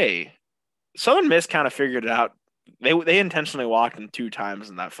the way, Southern Miss kind of figured it out. They intentionally walked him 2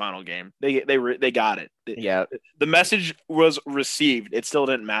 times in that final game. They got it. Yeah. The message was received. It still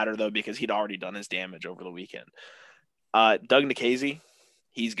didn't matter though because he'd already done his damage over the weekend. Doug Nikhazy,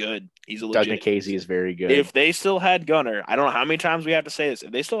 he's good. He's a legit. Doug Nikhazy is very good. If they still had Gunnar, I don't know how many times we have to say this.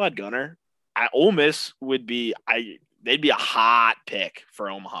 If they still had Gunnar, Ole Miss would be they'd be a hot pick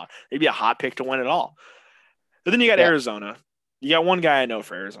for Omaha. They'd be a hot pick to win it all. But then you got Arizona. You got one guy I know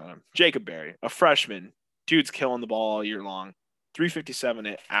for Arizona, Jacob Berry, a freshman. Dude's killing the ball all year long. 357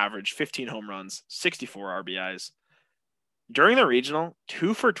 at average, 15 home runs, 64 RBIs. During the regional,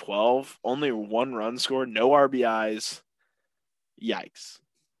 2 for 12, only 1 run scored, no RBIs. Yikes.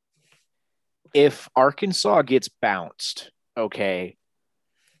 If Arkansas gets bounced, okay,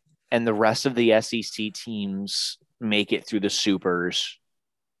 and the rest of the SEC teams make it through the supers,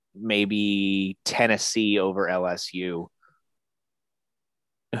 maybe Tennessee over LSU,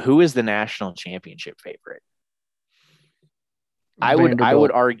 who is the national championship favorite? I would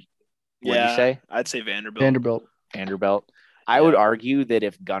argue. What'd you say? I'd say Vanderbilt. I would argue that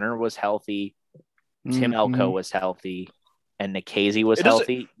if Gunnar was healthy, Tim Elko was healthy, and Nikhazy was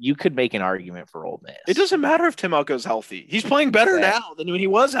healthy, you could make an argument for Ole Miss. It doesn't matter if Tim Elko's healthy. He's playing better now than when he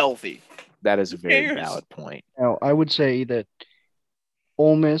was healthy. That is a very valid point. Now, I would say that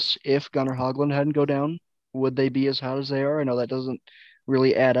Ole Miss, if Gunnar Hoglund hadn't go down, would they be as hot as they are? I know that doesn't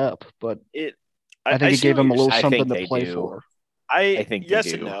really add up, but I think it gave them a little something to play for. I think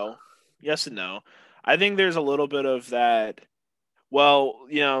yes and no. Yes and no. I think there's a little bit of that. Well,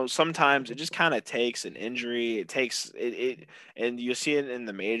 sometimes it just kind of takes an injury. It takes it, and you see it in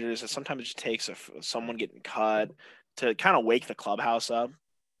the majors. Sometimes it just takes someone getting cut to kind of wake the clubhouse up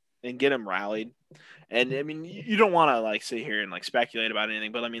and get them rallied. And I mean, you don't want to sit here and speculate about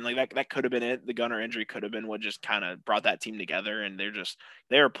anything, but I mean, that could have been it. The Gunnar injury could have been what just kind of brought that team together, and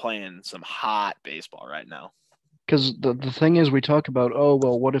they're playing some hot baseball right now. Because the thing is, we talk about,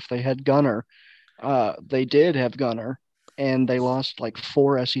 what if they had Gunnar? They did have Gunnar, and they lost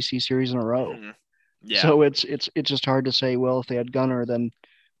 4 SEC series in a row. Mm-hmm. Yeah. So it's just hard to say, well, if they had Gunnar, then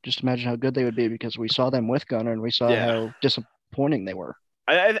just imagine how good they would be, because we saw them with Gunnar and we saw how disappointing they were.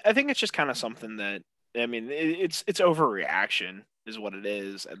 I think it's just kind of something that, I mean, it's overreaction is what it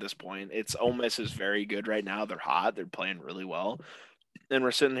is at this point. Ole Miss is very good right now. They're hot. They're playing really well. And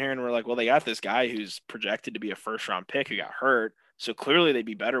we're sitting here and we're like, well, they got this guy who's projected to be a first-round pick who got hurt. So clearly they'd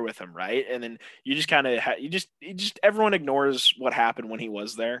be better with him, right? And then you just kind of everyone ignores what happened when he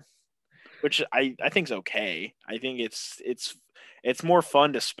was there, which I think is okay. I think it's more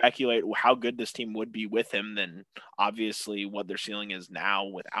fun to speculate how good this team would be with him than obviously what their ceiling is now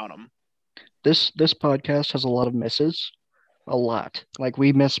without him. This podcast has a lot of misses, a lot.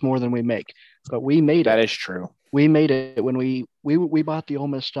 We miss more than we make, but we made it. That is true. We made it when we bought the Ole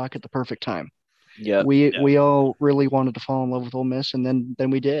Miss stock at the perfect time. Yeah, we all really wanted to fall in love with Ole Miss, and then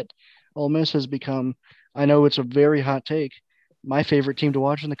we did. Ole Miss has become, I know it's a very hot take, my favorite team to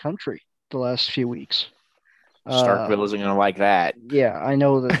watch in the country the last few weeks. Starkville isn't going to like that. Yeah, I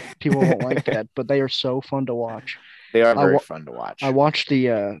know that people won't like that, but they are so fun to watch. They are very fun to watch. I watched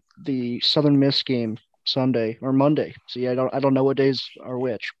the Southern Miss game Sunday or Monday. See, I don't know what days are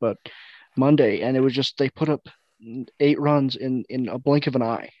which, but Monday, and it was just, they put up 8 runs in a blink of an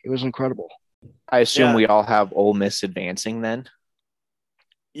eye. It was incredible. I assume we all have Ole Miss advancing then.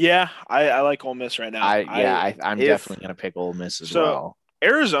 Yeah, I like Ole Miss right now. I'm definitely going to pick Ole Miss as well.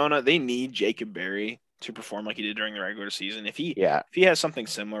 Arizona, they need Jacob Berry to perform like he did during the regular season. If he has something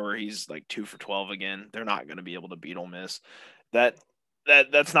similar where he's 2 for 12 again, they're not going to be able to beat Ole Miss. That's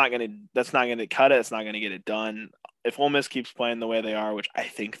not going to cut it. It's not going to get it done. If Ole Miss keeps playing the way they are, which I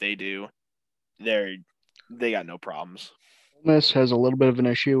think they do, they got no problems. Ole Miss has a little bit of an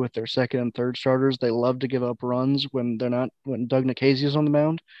issue with their second and third starters. They love to give up runs when Doug Nikhazy is on the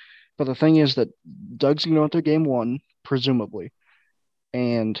mound. But the thing is that Doug's going to go into game 1, presumably.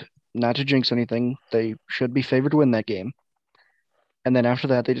 And not to jinx anything, they should be favored to win that game. And then after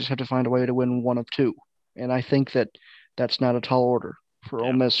that, they just have to find a way to win 1 of 2. And I think that that's not a tall order for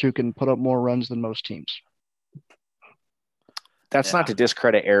Ole Miss, who can put up more runs than most teams. That's not to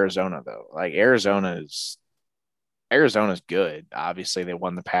discredit Arizona, though. Arizona's good. Obviously, they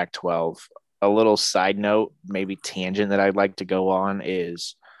won the Pac-12. A little side note, maybe tangent that I'd like to go on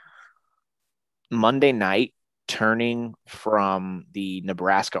is Monday night, turning from the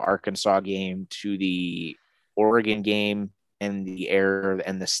Nebraska-Arkansas game to the Oregon game and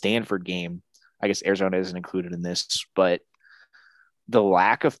the Stanford game. I guess Arizona isn't included in this, but the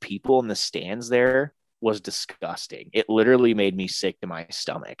lack of people in the stands there was disgusting. It literally made me sick to my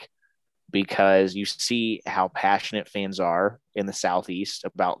stomach, because you see how passionate fans are in the Southeast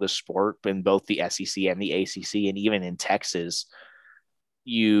about this sport in both the SEC and the ACC, and even in Texas.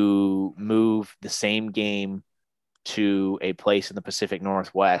 You move the same game to a place in the Pacific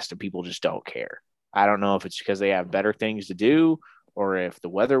Northwest and people just don't care. I don't know if it's because they have better things to do, or if the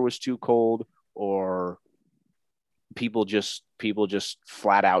weather was too cold, or people just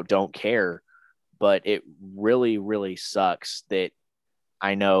flat out don't care. But it really, really sucks that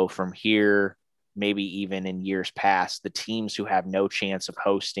I know from here maybe even in years past, the teams who have no chance of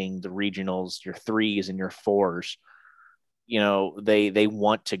hosting the regionals, your 3s and your 4s, they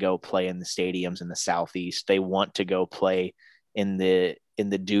want to go play in the stadiums in the Southeast. They want to go play in the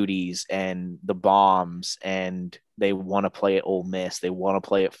duties and the bombs, and they want to play at Ole Miss. They want to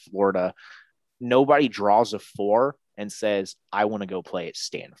play at Florida. Nobody draws a 4 and says, I want to go play at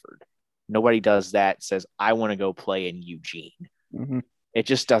Stanford. Nobody does that, says, I want to go play in Eugene. Mm-hmm. It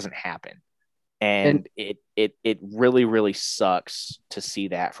just doesn't happen. And it really, really sucks to see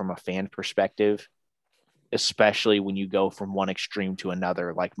that from a fan perspective, especially when you go from one extreme to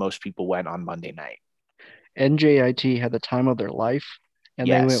another, like most people went on Monday night. NJIT had the time of their life, and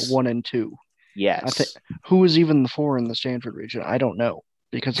they went 1-2. Yes. I think who was even the 4 in the Stanford region? I don't know,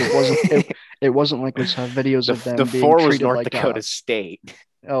 because it wasn't like we saw videos of them being 4 was treated North like Dakota State.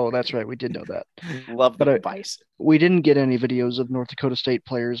 Oh, that's right. We did know that. Love the Bison. We didn't get any videos of North Dakota State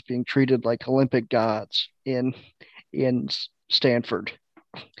players being treated like Olympic gods in Stanford.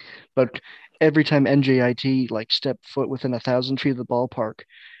 But every time NJIT stepped foot within 1,000 feet of the ballpark,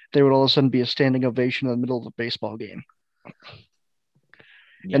 there would all of a sudden be a standing ovation in the middle of a baseball game.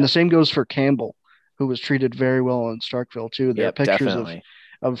 Yeah. And the same goes for Campbell, who was treated very well in Starkville too. There are pictures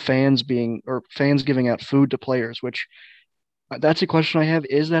of fans giving out food to players, which that's a question I have.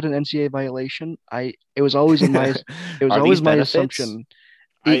 Is that an NCAA violation? It was always my assumption.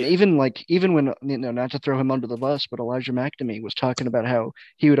 Even when, not to throw him under the bus, but Elijah McNamee was talking about how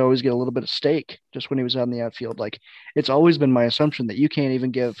he would always get a little bit of steak just when he was out in the outfield. It's always been my assumption that you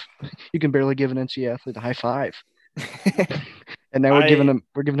can barely give an NCAA athlete a high five. And now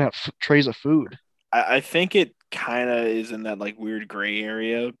we're giving out trays of food. I think it kind of is in that weird gray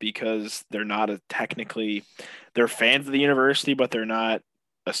area because they're not they're fans of the university, but they're not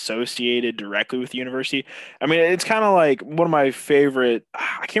associated directly with the university. I mean, it's kind of like one of my favorite,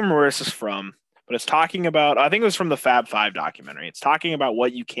 I can't remember where this is from, but it's talking about, I think it was from the Fab Five documentary. It's talking about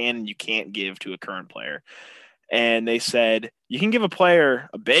what you can and you can't give to a current player. And they said, you can give a player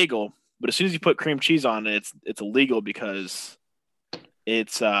a bagel, but as soon as you put cream cheese on it, it's illegal because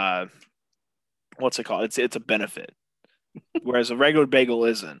it's, what's it called? It's a benefit. Whereas a regular bagel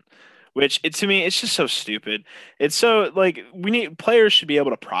isn't. Which to me, it's just so stupid. It's so players should be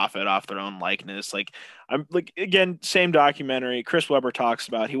able to profit off their own likeness. Again, same documentary. Chris Webber talks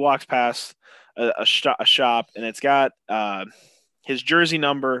about he walks past a shop and it's got his jersey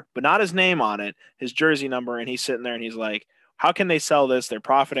number, but not his name on it. His jersey number, and he's sitting there and he's like, "How can they sell this? They're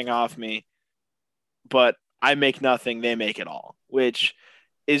profiting off me, but I make nothing. They make it all." Which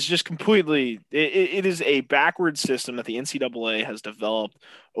is just completely it is a backward system that the NCAA has developed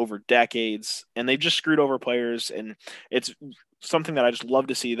over decades, and they've just screwed over players. And it's something that I just love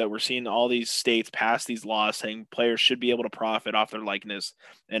to see, that we're seeing all these states pass these laws saying players should be able to profit off their likeness.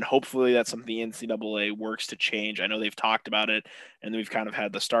 And hopefully that's something the NCAA works to change. I know they've talked about it and we've kind of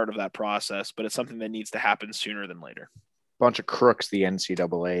had the start of that process, but it's something that needs to happen sooner than later. Bunch of crooks the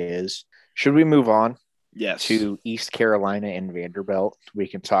NCAA is. Should we move on? Yes. To East Carolina and Vanderbilt? We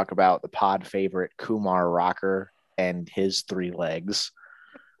can talk about the pod favorite Kumar Rocker and his 3 legs.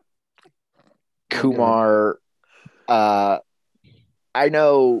 Kumar, I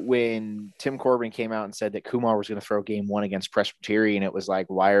know when Tim Corbin came out and said that Kumar was going to throw game 1 against Presbyterian, it was like,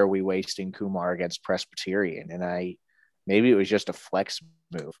 why are we wasting Kumar against Presbyterian? And maybe it was just a flex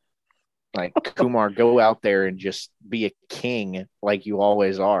move. Kumar, go out there and just be a king like you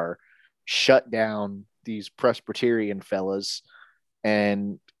always are. Shut down these Presbyterian fellas,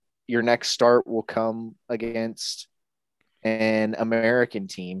 and your next start will come against an American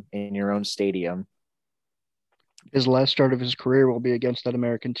team in your own stadium. His last start of his career will be against that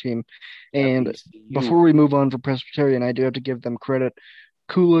American team. And before we move on from Presbyterian, I do have to give them credit.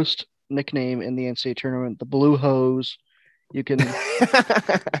 Coolest nickname in the NCAA tournament, the Blue Hose. You can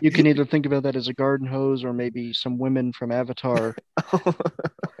either think about that as a garden hose or maybe some women from Avatar.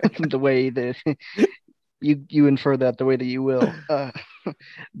 The way that you infer that the way that you will.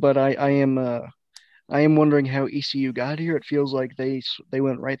 But I am wondering how ECU got here. It feels like they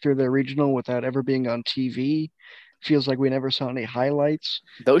went right through their regional without ever being on TV. Feels like we never saw any highlights.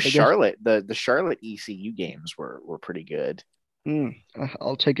 Those Charlotte ECU games were pretty good.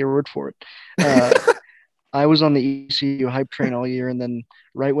 I'll take your word for it. I was on the ECU hype train all year, and then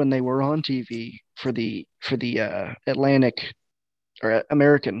right when they were on TV for the Atlantic or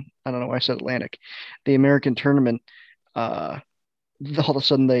American, I don't know why I said Atlantic, the American tournament, all of a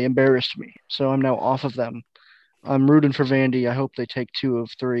sudden they embarrassed me. So I'm now off of them. I'm rooting for Vandy. I hope they take 2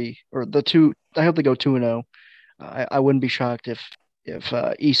 of 3, or I hope they go 2-0. I wouldn't be shocked if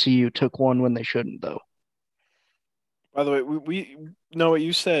ECU took 1 when they shouldn't, though. By the way, we know what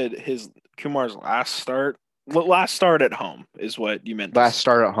you said. His Kumar's last start at home is what you meant to Last say.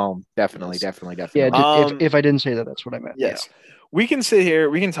 start at home. Definitely, Yes. definitely, Yeah, definitely. if I didn't say that, that's what I meant. Yes. We can sit here,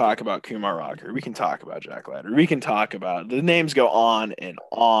 we can talk about Kumar Rocker, we can talk about Jack Ladder, we can talk about the names go on and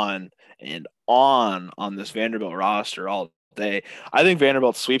on and on this Vanderbilt roster all day. I think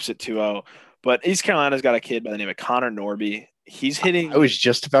Vanderbilt sweeps it 2-0, but East Carolina's got a kid by the name of Connor Norby. I was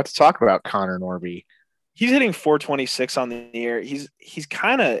just about to talk about Connor Norby. He's hitting 426 on the year. He's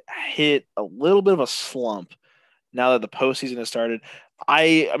kind of hit a little bit of a slump now that the postseason has started.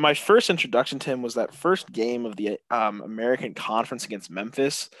 My first introduction to him was that first game of the American Conference against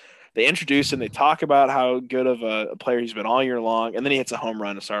Memphis. They introduce him. They talk about how good of a player he's been all year long, and then he hits a home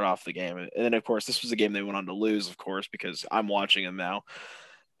run to start off the game. And then, of course, this was a game they went on to lose, of course, because I'm watching him now.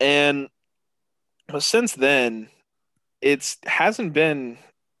 And but since then, it hasn't been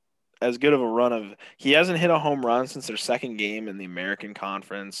as good of a run of. He hasn't hit a home run since their second game in the American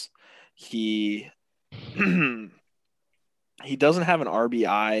Conference. He he doesn't have an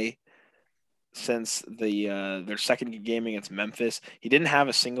RBI since their second game against Memphis. He didn't have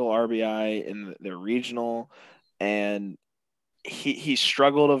a single RBI in their regional, and he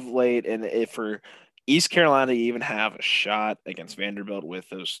struggled of late. And if for East Carolina to even have a shot against Vanderbilt with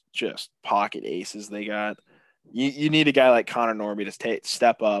those just pocket aces they got, you need a guy like Connor Norby to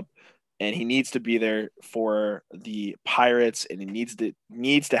step up, and he needs to be there for the Pirates, and he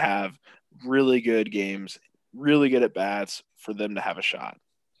needs to have really good games, really good at bats for them to have a shot.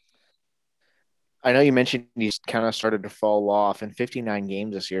 I know you mentioned he's kind of started to fall off. In 59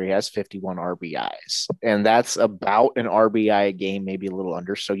 games this year, he has 51 RBIs, and that's about an RBI a game, maybe a little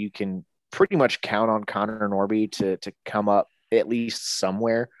under. So you can pretty much count on Connor Norby to come up at least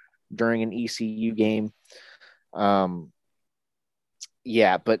somewhere during an ECU game.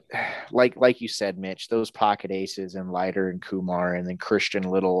 Yeah, but like you said, Mitch, those pocket aces and Leiter and Kumar, and then Christian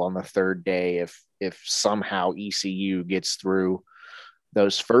Little on the third day, if somehow ECU gets through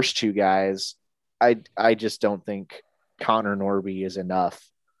those first two guys, I just don't think Connor Norby is enough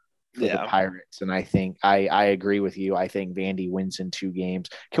for the Pirates. And I think I agree with you. I think Vandy wins in 2 games.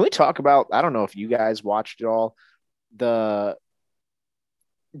 Can we talk about, I don't know if you guys watched it all, the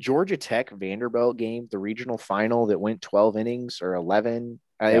Georgia Tech Vanderbilt game, the regional final that went 12 innings or 11?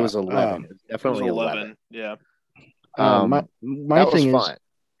 It was 11. It was definitely 11. Yeah. My thing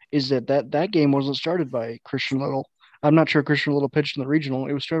is that game wasn't started by Christian Little. I'm not sure Christian Little pitched in the regional.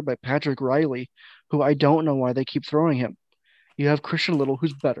 It was started by Patrick Riley, who I don't know why they keep throwing him. You have Christian Little,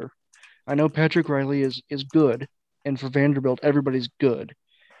 who's better. I know Patrick Riley is good, and for Vanderbilt, everybody's good,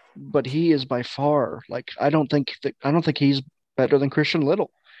 but he is by far I don't think he's better than Christian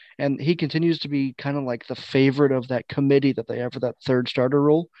Little, and he continues to be kind of like the favorite of that committee that they have for that third starter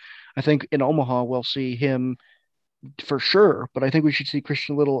role. I think in Omaha we'll see him for sure, but I think we should see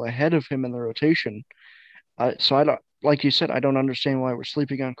Christian Little ahead of him in the rotation. So I don't, like you said, I don't understand why we're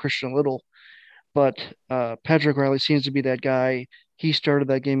sleeping on Christian Little, but Patrick Riley seems to be that guy. He started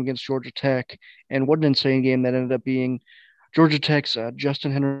that game against Georgia Tech, and what an insane game that ended up being. Georgia Tech's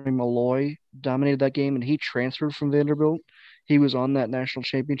Justin Henry Malloy dominated that game, and he transferred from Vanderbilt. He was on that national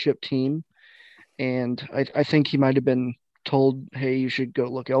championship team, and I think he might have been told, hey, you should go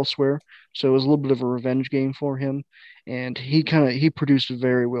look elsewhere. So it was a little bit of a revenge game for him, and he produced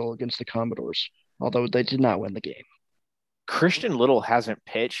very well against the Commodores, although they did not win the game. Christian Little hasn't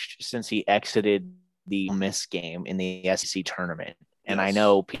pitched since he exited the Miss game in the SEC tournament. And yes. I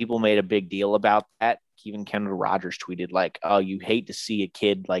know people made a big deal about that. Even Kendall Rogers tweeted like, oh, you hate to see a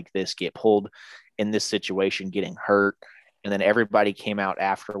kid like this get pulled in this situation, getting hurt. And then everybody came out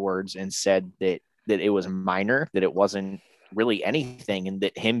afterwards and said that it was minor, that it wasn't really anything, and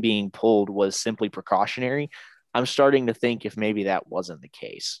that him being pulled was simply precautionary. I'm starting to think if maybe that wasn't the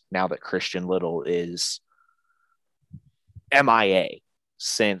case now that Christian Little is MIA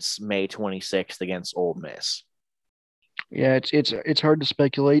since May 26th against Ole Miss. Yeah, it's hard to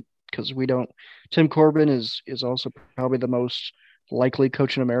speculate because we don't. Tim Corbin is also probably the most likely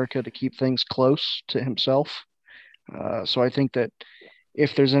coach in America to keep things close to himself. So I think that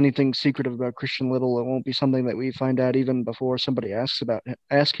if there's anything secretive about Christian Little, it won't be something that we find out even before somebody ask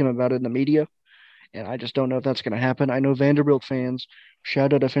him about it in the media. And I just don't know if that's going to happen. I know Vanderbilt fans,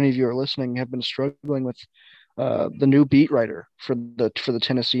 shout out if any of you are listening, have been struggling with the new beat writer for the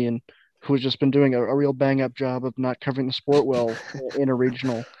Tennessean, who has just been doing a real bang up job of not covering the sport well in a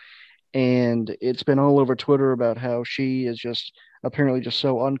regional. And it's been all over Twitter about how she is just apparently just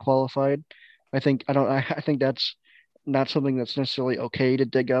so unqualified. I think that's not something that's necessarily okay to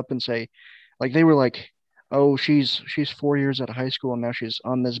dig up and say, like they were like, oh, she's 4 years out of high school and now she's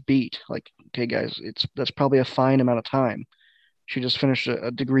on this beat. Like okay, guys, that's probably a fine amount of time. She just finished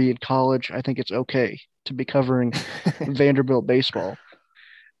a degree in college. I think it's okay to be covering Vanderbilt baseball.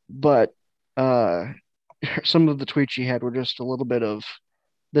 But uh, some of the tweets she had were just a little bit of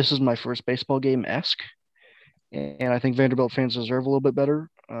 "this is my first baseball game" esque, and I think Vanderbilt fans deserve a little bit better.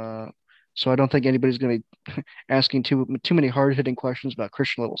 So I don't think anybody's going to be asking too many hard hitting questions about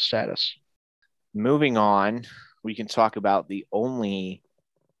Christian Little's status. Moving on, we can talk about the only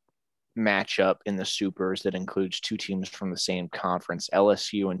matchup in the Supers that includes two teams from the same conference,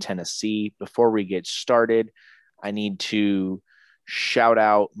 LSU and Tennessee. Before we get started, I need to shout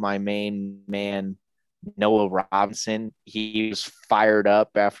out my main man, Noah Robinson. He was fired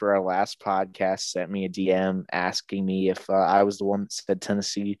up after our last podcast, sent me a DM asking me if I was the one that said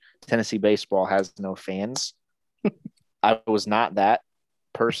Tennessee baseball has no fans. I was not that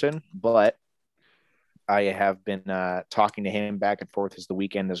person, but I have been talking to him back and forth as the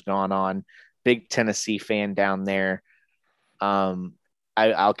weekend has gone on. Big Tennessee fan down there.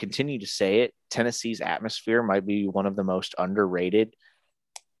 I'll continue to say it. Tennessee's atmosphere might be one of the most underrated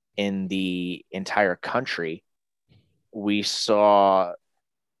in the entire country. Didn't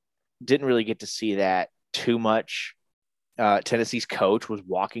really get to see that too much. Tennessee's coach was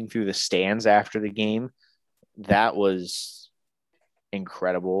walking through the stands after the game. That was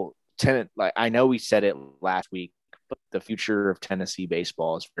incredible. I know we said it last week, but the future of Tennessee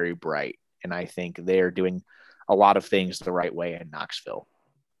baseball is very bright, and I think they are doing a lot of things the right way in Knoxville.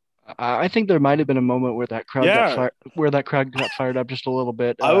 I think there might have been a moment where that crowd Yeah. got fired up just a little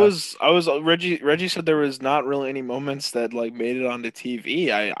bit. Reggie said there was not really any moments that like made it onto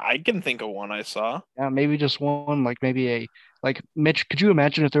TV. I can think of one I saw. Yeah, maybe just one, like Mitch. Could you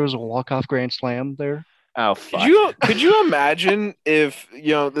imagine if there was a walk-off grand slam there? Oh, fuck. Could you imagine if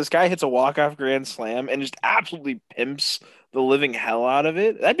this guy hits a walk-off grand slam and just absolutely pimps the living hell out of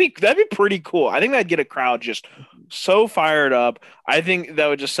it? That'd be pretty cool. I think that'd get a crowd just so fired up. I think that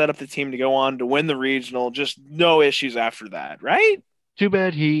would just set up the team to go on to win the regional. Just no issues after that, right? Too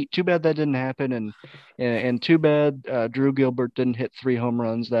bad that didn't happen, and too bad Drew Gilbert didn't hit 3 home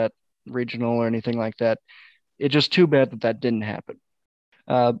runs that regional or anything like that. It's just too bad that didn't happen.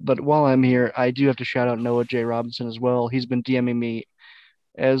 But while I'm here, I do have to shout out Noah J. Robinson as well. He's been DMing me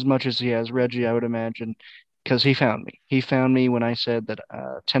as much as he has Reggie, I would imagine, because he found me. He found me when I said that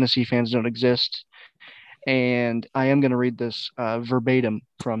Tennessee fans don't exist. And I am going to read this verbatim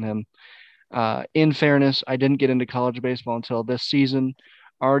from him. In fairness, I didn't get into college baseball until this season.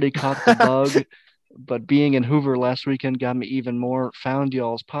 Already caught the bug, but being in Hoover last weekend got me even more. Found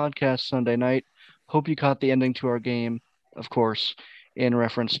y'all's podcast Sunday night. Hope you caught the ending to our game, of course, in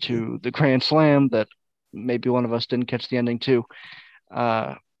reference to the Grand Slam that maybe one of us didn't catch the ending to.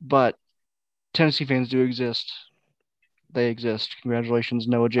 But Tennessee fans do exist. They exist. Congratulations,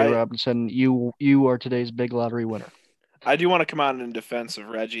 Noah J. Robinson. You are today's big lottery winner. I do want to come out in defense of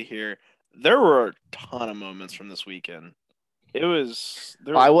Reggie here. There were a ton of moments from this weekend.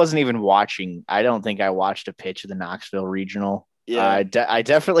 I wasn't even watching. I don't think I watched a pitch of the Knoxville Regional. Yeah, I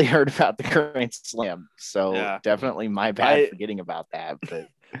definitely heard about the Grand Slam, so yeah. Definitely my bad forgetting about that. But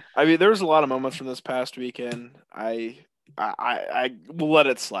I mean, there was a lot of moments from this past weekend. I will let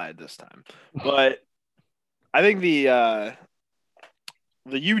it slide this time, but I think the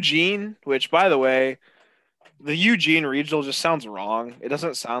Eugene, which by the way, the Eugene Regional just sounds wrong. It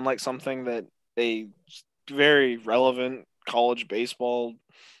doesn't sound like something that a very relevant college baseball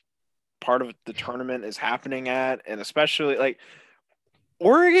part of the tournament is happening at, and especially like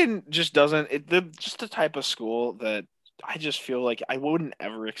Oregon just doesn't. They're just the type of school that I just feel like I wouldn't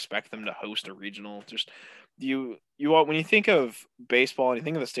ever expect them to host a regional. Just when you think of baseball and you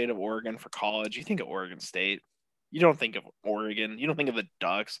think of the state of Oregon for college, you think of Oregon State. You don't think of Oregon. You don't think of the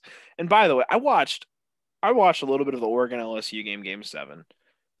Ducks. And by the way, I watched a little bit of the Oregon LSU game 7.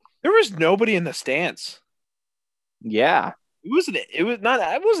 There was nobody in the stands. Yeah. It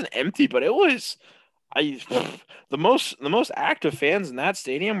wasn't empty, but it was the most active fans in that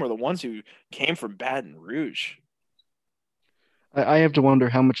stadium were the ones who came from Baton Rouge. I have to wonder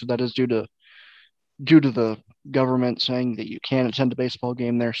how much of that is due to the government saying that you can't attend a baseball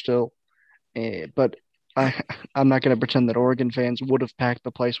game there still. But I'm not going to pretend that Oregon fans would have packed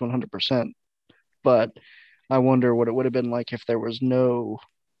the place 100%. But I wonder what it would have been like if there was no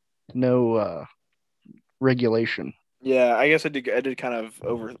regulation. Yeah, I guess I did kind of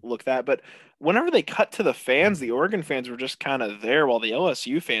overlook that, but whenever they cut to the fans, the Oregon fans were just kind of there while the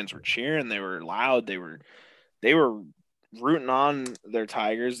LSU fans were cheering. They were loud. They were rooting on their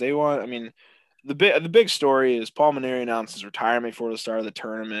Tigers. I mean, the big story is Paul Mainieri announced his retirement before the start of the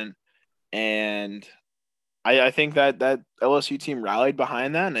tournament, and I think that LSU team rallied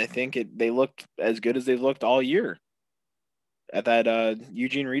behind that, and I think they looked as good as they've looked all year at that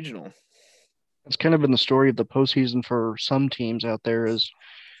Eugene Regional. It's kind of been the story of the postseason for some teams out there is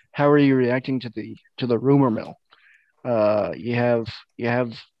how are you reacting to the rumor mill? You have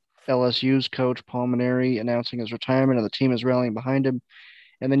LSU's coach Paul Maneri announcing his retirement, and the team is rallying behind him.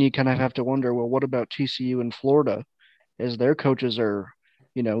 And then you kind of have to wonder, well, what about TCU in Florida? As their coaches are,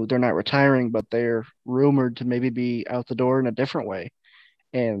 they're not retiring, but they're rumored to maybe be out the door in a different way.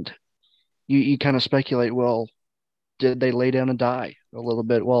 And you kind of speculate, well, did they lay down and die a little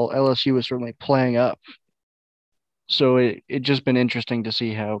bit? Well, LSU was certainly playing up. So it just been interesting to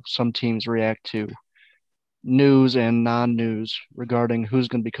see how some teams react to news and non-news regarding who's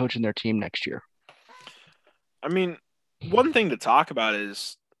going to be coaching their team next year. I mean, one thing to talk about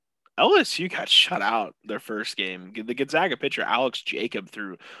is LSU got shut out their first game. The Gonzaga pitcher, Alex Jacob,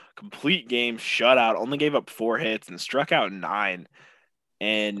 threw complete game shutout, only gave up 4 hits and struck out 9.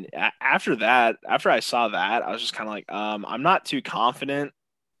 And after that, after I saw that, I was just kind of like, I'm not too confident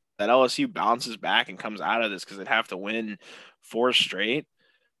that LSU bounces back and comes out of this because they'd have to win 4 straight.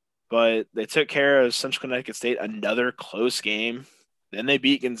 But they took care of Central Connecticut State, another close game. Then they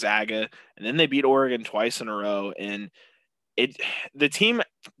beat Gonzaga, and then they beat Oregon twice in a row. And the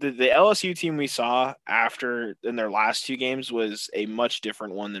LSU team we saw after in their last 2 games was a much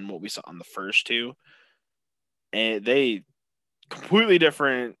different one than what we saw on the first 2. And they completely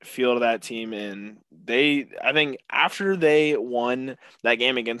different feel to that team. And I think after they won that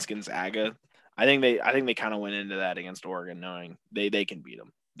game against Gonzaga, I think they kind of went into that against Oregon knowing they can beat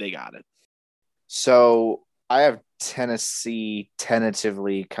them. They got it. So I have Tennessee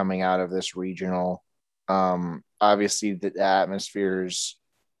tentatively coming out of this regional. Obviously, the atmosphere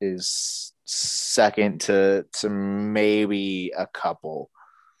is second to maybe a couple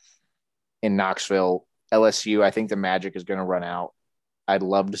in Knoxville. LSU, I think the magic is going to run out. I'd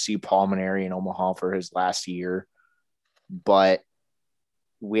love to see Paul Maneri in Omaha for his last year, but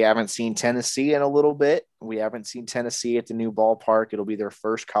we haven't seen Tennessee in a little bit. We haven't seen Tennessee at the new ballpark. It'll be their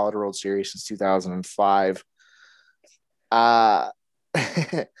first College World Series since 2005.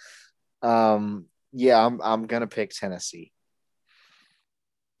 Yeah, I'm gonna pick Tennessee.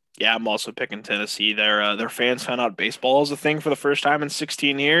 Yeah, I'm also picking Tennessee. Their fans found out baseball is a thing for the first time in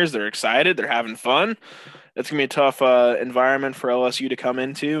 16 years. They're excited. They're having fun. It's gonna be a tough environment for LSU to come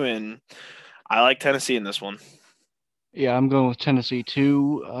into, and I like Tennessee in this one. Yeah, I'm going with Tennessee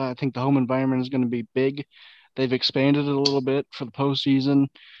too. I think the home environment is going to be big. They've expanded it a little bit for the postseason.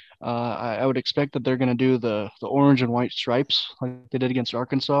 I would expect that they're going to do the orange and white stripes like they did against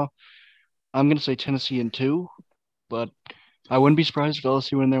Arkansas. I'm going to say Tennessee in 2, but I wouldn't be surprised if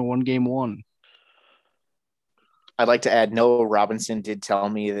LSU win their 1-1. I'd like to add Noah Robinson did tell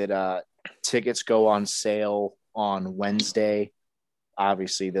me that tickets go on sale on Wednesday.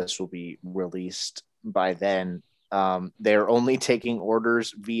 Obviously, this will be released by then. They're only taking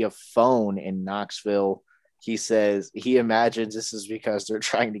orders via phone in Knoxville. He says he imagines this is because they're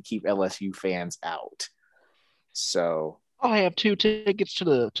trying to keep LSU fans out. So I have 2 tickets to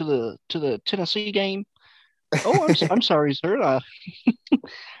the Tennessee game. Oh, I'm sorry, sir.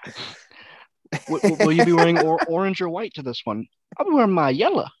 Will you be wearing orange or white to this one? I'll be wearing my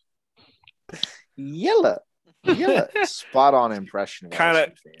yellow. Yellow. Spot on impression. Kind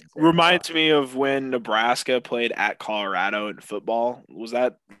of reminds me of when Nebraska played at Colorado in football. Was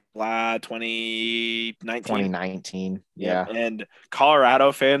that 2019? 2019. Yeah. And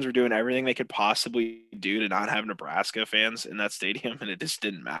Colorado fans were doing everything they could possibly do to not have Nebraska fans in that stadium, and it just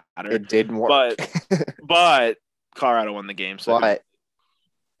didn't matter. It didn't work. But Colorado won the game. So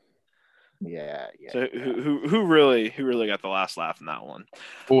yeah. So who really got the last laugh in that one?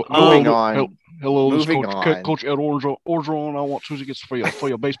 Moving on. Hello, moving on. Coach Ed Orgeron. I want 2 tickets for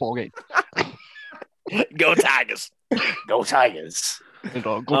your baseball game. Go Tigers! Go Tigers! And,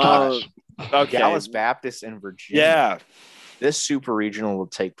 go Tigers! Okay. Dallas Baptist in Virginia. Yeah. This super regional will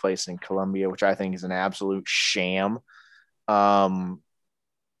take place in Columbia, which I think is an absolute sham. Put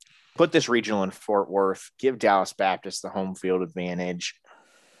this regional in Fort Worth. Give Dallas Baptist the home field advantage.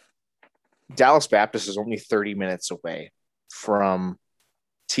 Dallas Baptist is only 30 minutes away from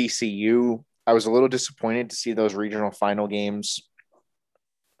TCU. I was a little disappointed to see those regional final games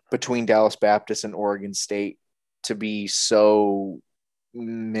between Dallas Baptist and Oregon State to be so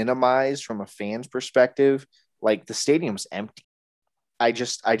minimized from a fan's perspective. Like, the stadium's empty. I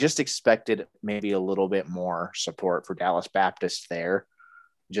just expected maybe a little bit more support for Dallas Baptist there,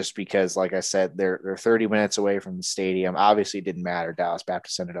 just because, like I said, they're 30 minutes away from the stadium. Obviously, it didn't matter. Dallas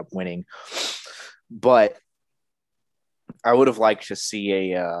Baptist ended up winning. But I would have liked to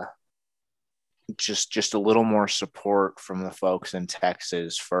see a just a little more support from the folks in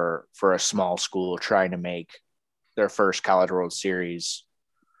Texas for a small school trying to make their first College World Series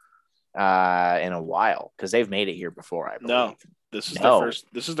in a while, because they've made it here before, I believe. No, this is their first.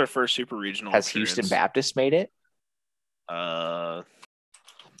 This is their first super regional. Has appearance. Houston Baptist made it? Credit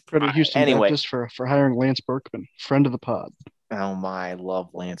Houston Baptist for hiring Lance Berkman, friend of the pod. Oh my, I love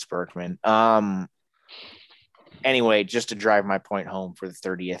Lance Berkman. Anyway, just to drive my point home for the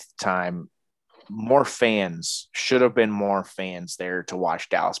 30th time, should have been more fans there to watch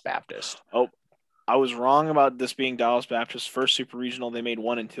Dallas Baptist. Oh, I was wrong about this being Dallas Baptist's first super regional. They made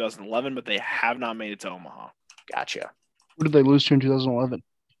one in 2011, but they have not made it to Omaha. Gotcha. Who did they lose to in 2011?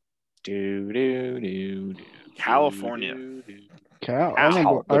 California. Cal.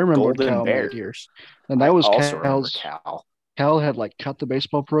 I remember Cal made years. And that was Cal's. Cal had cut the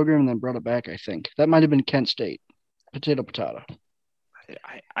baseball program and then brought it back, I think. That might have been Kent State. Potato.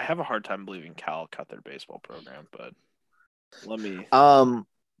 I have a hard time believing Cal cut their baseball program, but let me.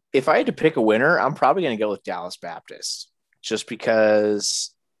 If I had to pick a winner, I'm probably going to go with Dallas Baptist, just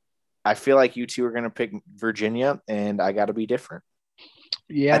because I feel like you two are going to pick Virginia, and I got to be different.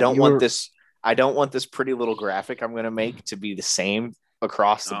 Yeah, I don't want this pretty little graphic I'm going to make to be the same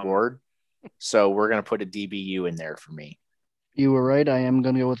across the board. So we're going to put a DBU in there for me. You were right. I am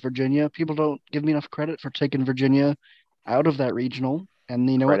going to go with Virginia. People don't give me enough credit for taking Virginia out of that regional, and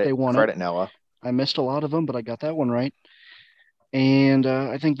what? They won Credit Noah. I missed a lot of them, but I got that one right. And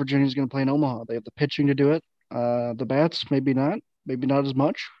I think Virginia's going to play in Omaha. They have the pitching to do it. The bats, maybe not as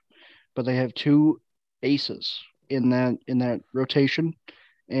much, but they have two aces in that rotation.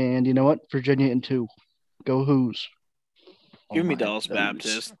 And you know what? Virginia in 2. Go Hoos. Give me Dallas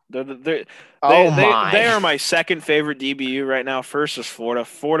Baptist. They are my second favorite DBU right now. First is Florida.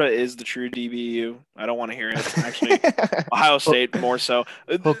 Florida is the true DBU. I don't want to hear it. Actually, Ohio State more so.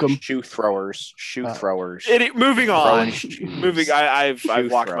 Hook 'em. Shoe throwers. Moving on. I've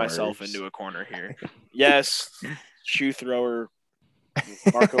walked myself into a corner here. Yes, shoe thrower.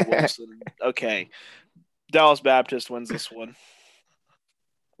 Marco Wilson. Okay, Dallas Baptist wins this one.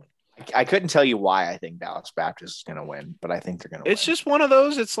 I couldn't tell you why I think Dallas Baptist is going to win, but I think they're going to win. It's just one of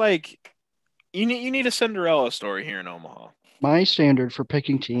those. It's like you need a Cinderella story here in Omaha. My standard for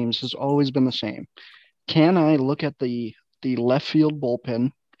picking teams has always been the same. Can I look at the left field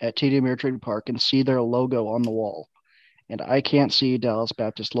bullpen at TD Ameritrade Park and see their logo on the wall? And I can't see Dallas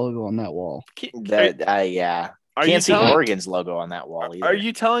Baptist logo on that wall. Yeah. Can't see Oregon's logo on that wall either. Are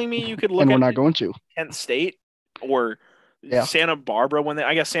you telling me you could look and we're not going to Kent State or Santa Barbara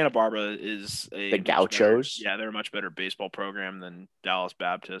I guess Santa Barbara is the Gauchos. They're a much better baseball program than Dallas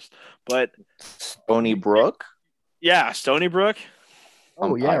Baptist. But Stony Brook? Yeah, Stony Brook.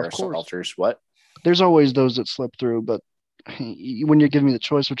 Oh yeah, of course. Salters, what? There's always those that slip through, but when you're giving me the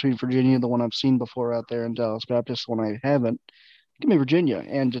choice between Virginia, the one I've seen before out there, and Dallas Baptist, the one I haven't, give me Virginia.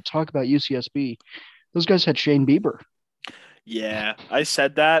 And to talk about UCSB, those guys had Shane Bieber. Yeah, I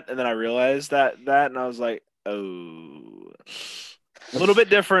said that, and then I realized that, and I was like, oh, a little bit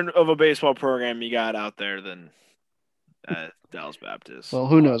different of a baseball program you got out there than Dallas Baptist. Well,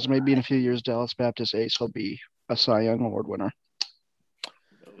 who knows? Maybe in a few years, Dallas Baptist ace will be a Cy Young Award winner.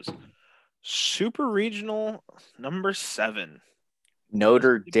 Super Regional number 7.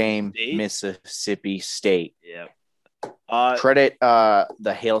 Notre Dame, Mississippi State. Yeah. Credit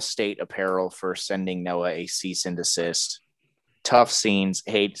the Hail State Apparel for sending Noah a cease and desist. Tough scenes.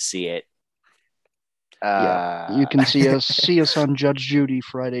 Hate to see it. You can see us on Judge Judy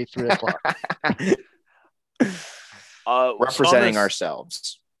Friday 3:00. Representing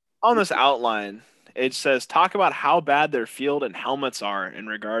ourselves. On this outline, it says talk about how bad their field and helmets are in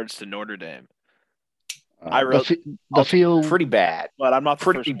regards to Notre Dame. I wrote the field pretty bad, but I'm not the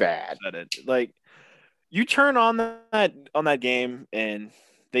pretty bad. Said it. Like you turn on that game and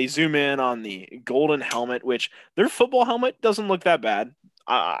they zoom in on the golden helmet, which their football helmet doesn't look that bad.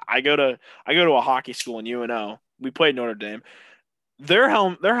 I go to a hockey school in UNO. We played Notre Dame. Their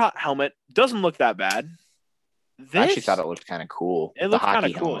helmet doesn't look that bad. I actually thought it looked kind of cool. It looked kind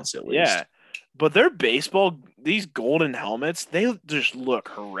of cool, helmets, at least. Yeah. But their these golden helmets, they just look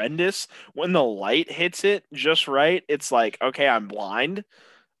horrendous. When the light hits it just right, it's like, okay, I'm blind.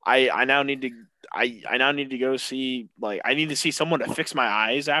 I now need to go see, I need to see someone to fix my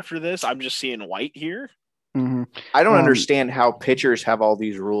eyes after this. I'm just seeing white here. Mm-hmm. I don't understand how pitchers have all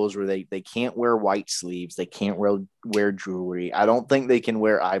these rules where they can't wear white sleeves. They can't wear jewelry. I don't think they can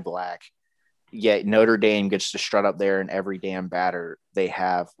wear eye black. Yet Notre Dame gets to strut up there, and every damn batter they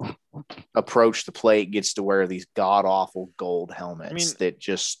have approach the plate gets to wear these god-awful gold helmets that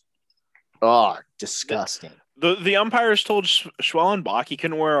just, disgusting. The umpires told Schwellenbach he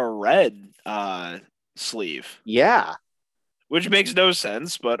couldn't wear a red sleeve, Yeah. which makes no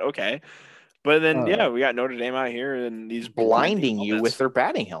sense, but okay. But then, we got Notre Dame out here and these blinding you with their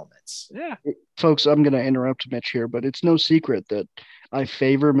batting helmets. Yeah. Folks, I'm going to interrupt Mitch here, but it's no secret that I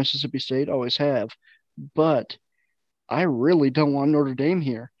favor Mississippi State, always have. But I really don't want Notre Dame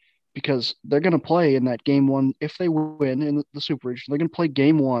here because they're going to play in that game one. If they win in the Super Regional, they're going to play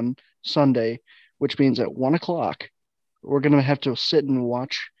game one Sunday, which means at 1 o'clock, we're going to have to sit and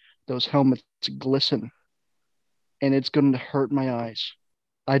watch those helmets glisten. And it's going to hurt my eyes.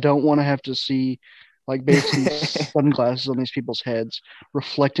 I don't want to have to see like basically sunglasses on these people's heads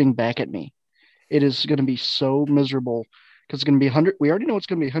reflecting back at me. It is going to be so miserable because it's going to be 100. We already know it's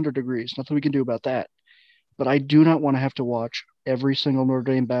going to be 100 degrees. Nothing we can do about that. But I do not want to have to watch every single Notre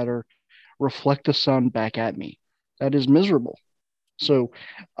Dame batter reflect the sun back at me. That is miserable. So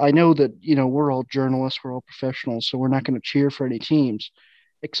I know that, we're all journalists, we're all professionals, so we're not going to cheer for any teams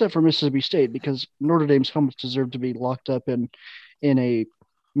except for Mississippi State because Notre Dame's helmets deserve to be locked up in a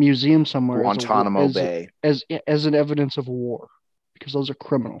museum somewhere Guantanamo Bay as an evidence of war because those are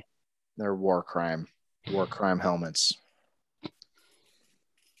criminal. They're war crime helmets.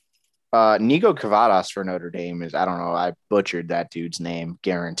 Nico Cavadas for Notre Dame is, I don't know, I butchered that dude's name,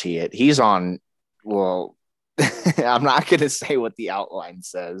 guarantee it. He's on, well, I'm not going to say what the outline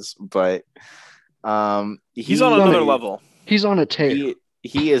says, but he's on another level. He's on a tear.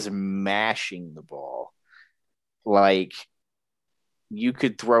 He is mashing the ball. Like, you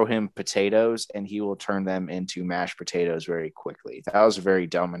could throw him potatoes and he will turn them into mashed potatoes very quickly. That was a very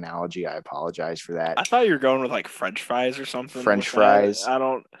dumb analogy. I apologize for that. I thought you were going with like French fries or something. French fries. I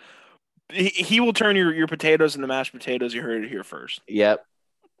don't. He will turn your potatoes into mashed potatoes. You heard it here first. Yep.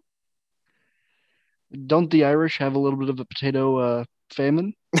 Don't the Irish have a little bit of a potato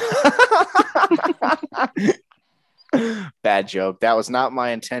famine? Bad joke. That was not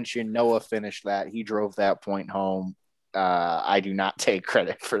my intention. Noah finished that. He drove that point home. I do not take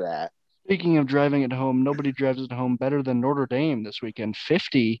credit for that. Speaking of driving it home, nobody drives it home better than Notre Dame this weekend.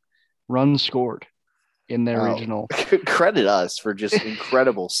 50 runs scored in their regional. Credit us for just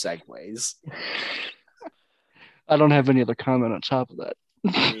incredible segues. I don't have any other comment on top of that.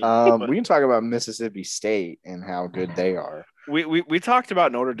 We can talk about Mississippi State and how good they are. We talked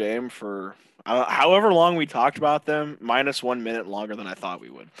about Notre Dame for however long we talked about them, minus 1 minute longer than I thought we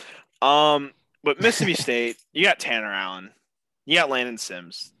would. But Mississippi State, you got Tanner Allen, you got Landon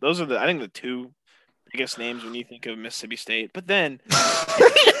Sims. Those are I think the two biggest names when you think of Mississippi State. But then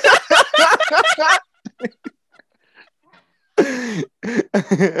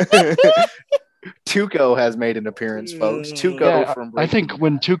Tuco has made an appearance, folks. Tuco from I think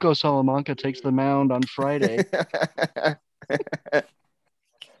when Tuco Salamanca takes the mound on Friday.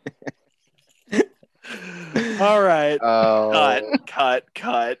 All right.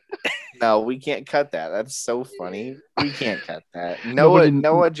 Cut. No, we can't cut that. That's so funny. We can't cut that.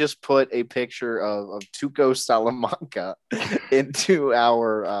 Noah just put a picture of Tuco Salamanca into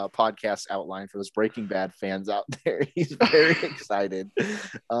our podcast outline for those Breaking Bad fans out there. He's very excited.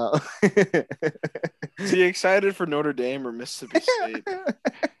 Is he excited for Notre Dame or Mississippi State?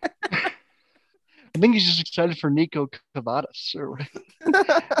 I think he's just excited for Nico Cavadas or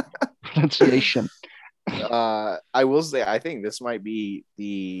pronunciation. I will say, I think this might be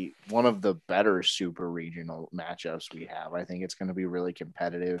one of the better super regional matchups we have. I think it's going to be really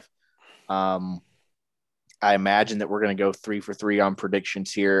competitive. I imagine that we're going to go 3 for 3 on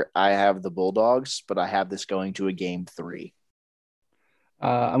predictions here. I have the Bulldogs, but I have this going to a game 3.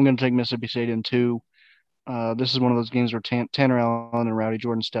 I'm going to take Mississippi State in 2. This is one of those games where Tanner Allen and Rowdy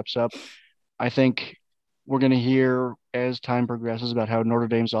Jordan steps up. I think we're going to hear as time progresses about how Notre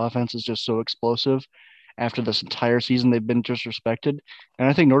Dame's offense is just so explosive. After this entire season, they've been disrespected. And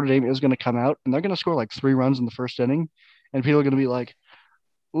I think Notre Dame is going to come out, and they're going to score like 3 runs in the first inning. And people are going to be like,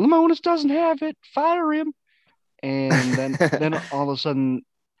 Lemonis doesn't have it. Fire him. And then all of a sudden,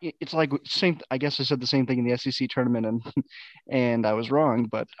 it's like same. I guess I said the same thing in the SEC tournament, and I was wrong.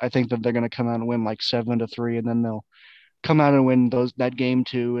 But I think that they're going to come out and win like 7-3, and then they'll come out and win that game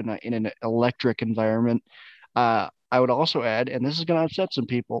 2 in an electric environment. I would also add, and this is going to upset some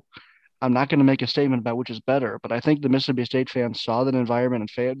people, I'm not going to make a statement about which is better, but I think the Mississippi State fans saw that environment in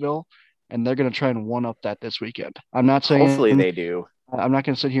Fayetteville, and they're going to try and one-up that this weekend. I'm not saying – hopefully they do. I'm not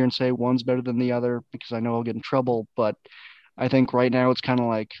going to sit here and say one's better than the other because I know I'll get in trouble, but I think right now it's kind of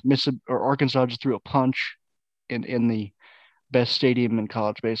like Arkansas just threw a punch in the best stadium in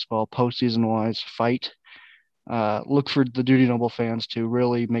college baseball, postseason-wise fight. Look for the Duty Noble fans to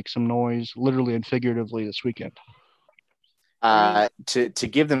really make some noise, literally and figuratively, this weekend. To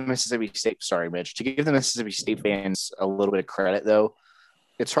give the Mississippi State, sorry, Mitch, to give the Mississippi State fans a little bit of credit, though,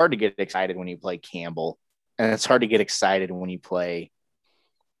 it's hard to get excited when you play Campbell, and it's hard to get excited when you play,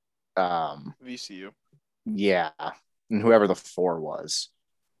 VCU. Yeah, and whoever the 4 was,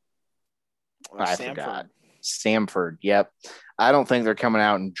 I Samford. forgot. Samford. Yep. I don't think they're coming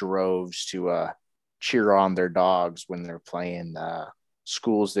out in droves to cheer on their dogs when they're playing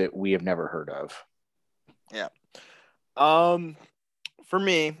schools that we have never heard of. Yeah. For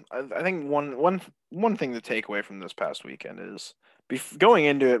me, I think one thing to take away from this past weekend is going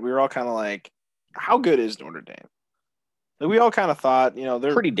into it, we were all kind of like, how good is Notre Dame? Like, we all kind of thought,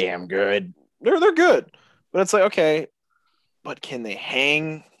 they're pretty damn good. They're good, but it's like, okay, but can they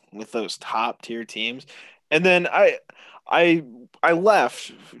hang with those top tier teams? And then I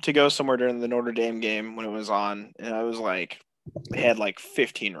left to go somewhere during the Notre Dame game when it was on, and I was like, they had like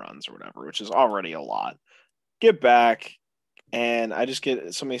 15 runs or whatever, which is already a lot. Get back, and I just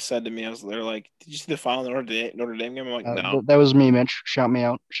somebody said to me, they're like, did you see the final Notre Dame game? I'm like, no. That was me, Mitch. Shout me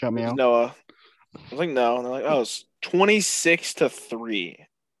out. Noah. I was like, no. And they're like, oh, it's 26-3.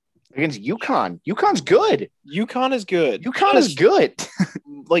 Against UConn. UConn's good. UConn is good. UConn is good.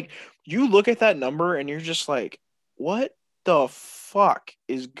 Like, you look at that number and you're just like, what the fuck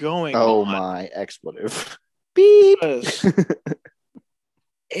is going on? Oh, my expletive. Beep.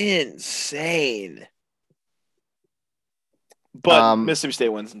 Insane. But Mississippi State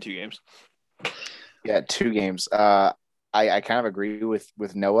wins in 2 games. Yeah, 2 games. I kind of agree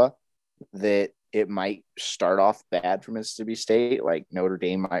with Noah that it might start off bad for Mississippi State. Like, Notre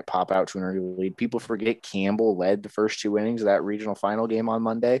Dame might pop out to an early lead. People forget Campbell led the first 2 innings of that regional final game on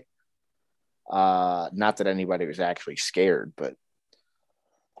Monday. Not that anybody was actually scared, but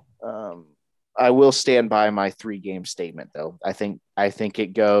I will stand by my 3-game statement, though. I think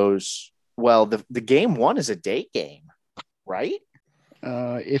it goes well. The game 1 is a day game, right?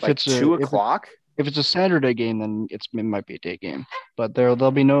 If like it's 2 o'clock. If it's a Saturday game, then it might be a day game, but there'll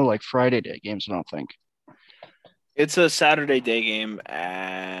be no like Friday day games. I don't think. It's a Saturday day game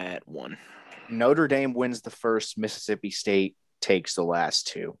at 1. Notre Dame wins the first. Mississippi State takes the last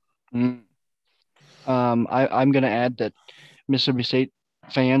 2. I'm going to add that Mississippi State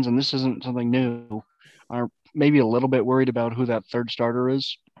fans, and this isn't something new, are maybe a little bit worried about who that third starter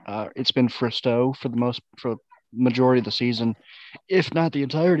is. It's been Fristoe for the majority of the season, if not the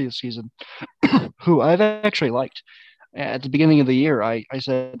entirety of the season, who I've actually liked. At the beginning of the year, I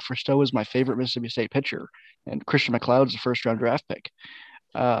said Fristoe is my favorite Mississippi State pitcher, and Christian McLeod's a first-round draft pick.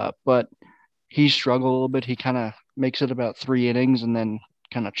 But he struggled a little bit. He kind of makes it about 3 innings and then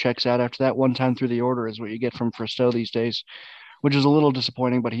kind of checks out after that. One time through the order is what you get from Fristoe these days, which is a little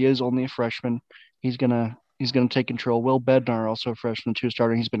disappointing, but he is only a freshman. He's gonna take control. Will Bednar, also a freshman too,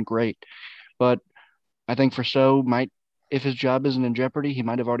 starting. He's been great. But I think Fristoe might, if his job isn't in jeopardy, he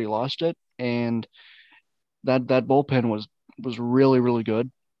might have already lost it. And that bullpen was really, really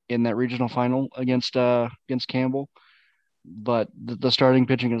good in that regional final against Campbell. But the starting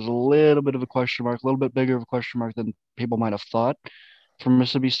pitching is a little bit of a question mark, a little bit bigger of a question mark than people might have thought from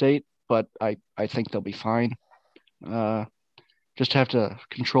Mississippi State. But I think they'll be fine. Just have to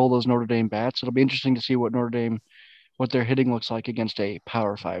control those Notre Dame bats. It'll be interesting to see what their hitting looks like against a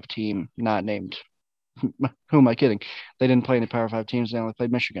Power 5 team not named. Who am I kidding? They didn't play any Power 5 teams. They only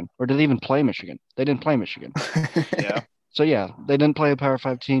played Michigan. Or did they even play Michigan? They didn't play Michigan. Yeah. So, yeah, they didn't play a Power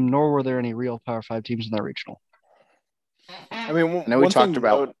 5 team, nor were there any real Power 5 teams in that regional. I mean, we talked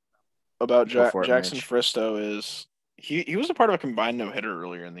about Jackson Fristoe is he was a part of a combined no-hitter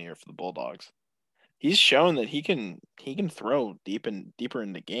earlier in the year for the Bulldogs. He's shown that he can throw deeper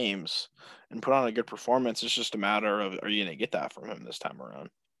into games and put on a good performance. It's just a matter of, are you going to get that from him this time around?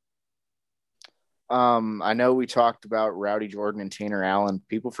 I know we talked about Rowdy Jordan and Tanner Allen.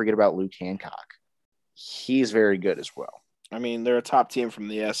 People forget about Luke Hancock. He's very good as well. I mean, they're a top team from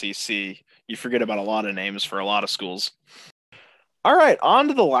the SEC. You forget about a lot of names for a lot of schools. All right, on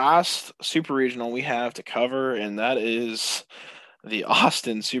to the last super regional we have to cover, and that is the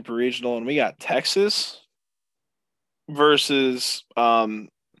Austin Super Regional, and we got Texas versus the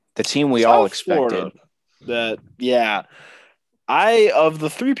team we South all expected. Florida. Of the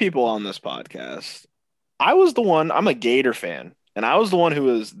 3 people on this podcast, I was the one. I'm a Gator fan, and I was the one who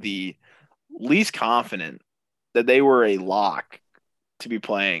was the least confident that they were a lock to be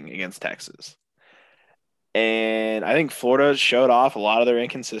playing against Texas. And I think Florida showed off a lot of their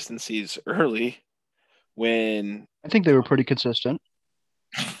inconsistencies early when I think they were pretty consistent.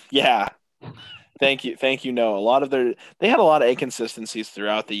 Yeah. Thank you. No, they had a lot of inconsistencies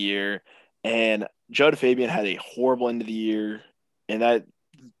throughout the year, and Joe DeFabian had a horrible end of the year, and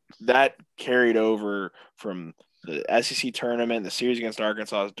that carried over from the SEC tournament, the series against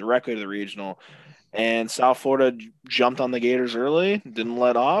Arkansas directly to the regional, and South Florida jumped on the Gators early, didn't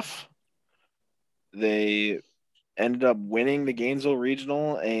let off. They ended up winning the Gainesville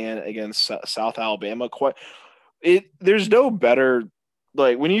regional and against South Alabama. There's no better,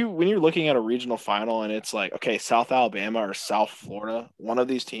 like when you're looking at a regional final and it's like, okay, South Alabama or South Florida, one of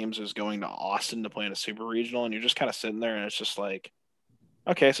these teams is going to Austin to play in a super regional, and you're just kind of sitting there and it's just like,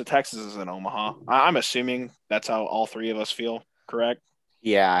 okay, so Texas is in Omaha. I'm assuming that's how all three of us feel, correct?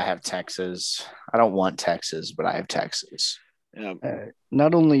 Yeah, I have Texas. I don't want Texas, but I have Texas. Yeah.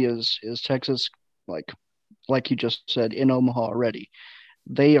 Not only is Texas like you just said in Omaha already,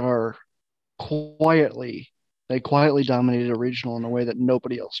 they are quietly they quietly dominated a regional in a way that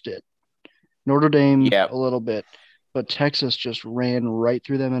nobody else did. Notre Dame Yep. a little bit, but Texas just ran right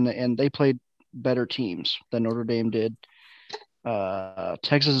through them, and they played better teams than Notre Dame did.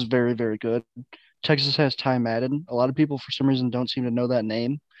 Texas is very, very good. Texas has Ty Madden. A lot of people, for some reason, don't seem to know that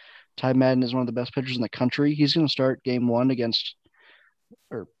name. Ty Madden is one of the best pitchers in the country. He's going to start game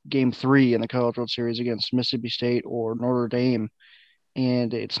 3 in the College World Series against Mississippi State or Notre Dame,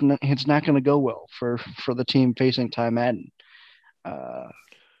 and it's not going to go well for the team facing Ty Madden. Uh,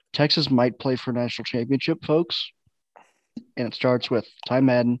 Texas might play for national championship, folks, and it starts with Ty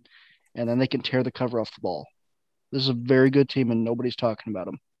Madden, and then they can tear the cover off the ball. This is a very good team, and nobody's talking about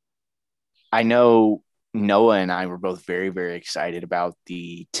them. I know Noah and I were both very, very excited about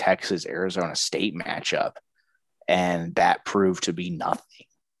the Texas Arizona State matchup, and that proved to be nothing,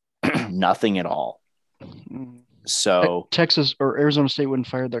 nothing at all. So Texas or Arizona State wouldn't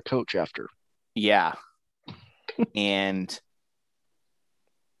fire their coach after. Yeah, and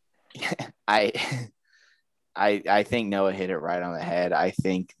I, I think Noah hit it right on the head. I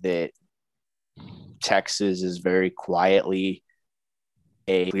think that Texas is very quietly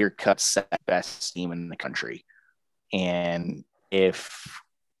a clear-cut best team in the country. And if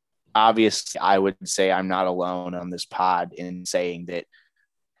obviously I would say I'm not alone on this pod in saying that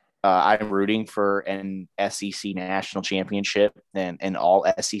I'm rooting for an SEC national championship and an all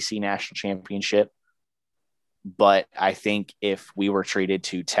SEC national championship. But I think if we were treated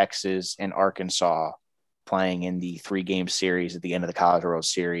to Texas and Arkansas playing in the 3-game series at the end of the College World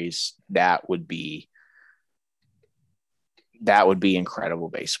Series, that would be incredible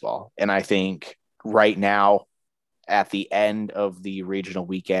baseball. And I think right now, at the end of the regional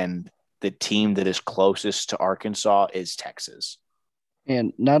weekend, the team that is closest to Arkansas is Texas.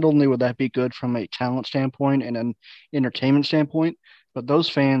 And not only would that be good from a talent standpoint and an entertainment standpoint, but those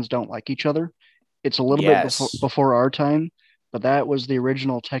fans don't like each other. It's a little bit before our time, but that was the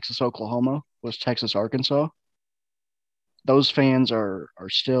original Texas Oklahoma, was Texas Arkansas. Those fans are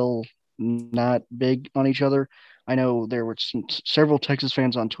still not big on each other. I know there were several Texas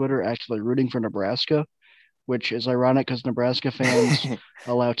fans on Twitter actually rooting for Nebraska, which is ironic because Nebraska fans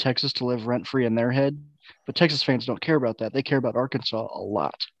allow Texas to live rent-free in their head. But Texas fans don't care about that. They care about Arkansas a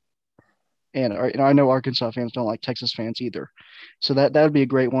lot. And I know Arkansas fans don't like Texas fans either. So that would be a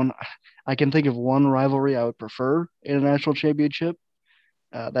great one. I can think of one rivalry I would prefer in a national championship.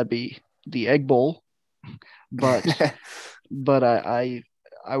 That'd be the Egg Bowl. But I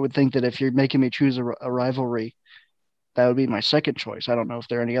would think that if you're making me choose a rivalry, that would be my second choice. I don't know if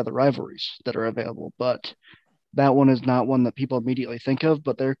there are any other rivalries that are available, but that one is not one that people immediately think of.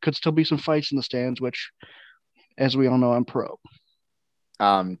 But there could still be some fights in the stands, which, as we all know, I'm pro.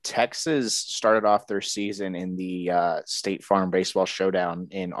 Texas started off their season in the State Farm Baseball Showdown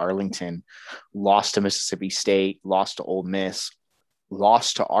in Arlington, lost to Mississippi State, lost to Ole Miss,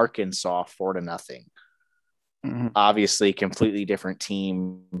 lost to Arkansas 4-0. Mm-hmm. Obviously, completely different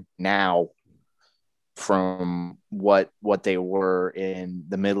team now from what they were in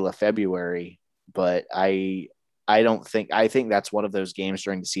the middle of February. But I think that's one of those games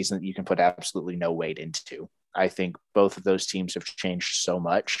during the season that you can put absolutely no weight into. I think both of those teams have changed so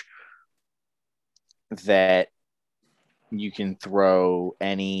much that you can throw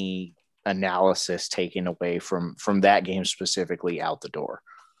any analysis taken away from that game specifically out the door.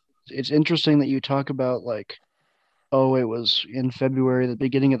 It's interesting that you talk about it was in February, the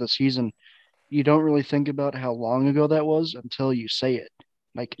beginning of the season. You don't really think about how long ago that was until you say it.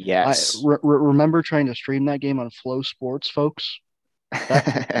 Yes. I remember trying to stream that game on Flow Sports, folks.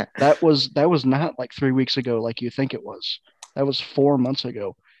 That was not like 3 weeks ago like you think it was. That was 4 months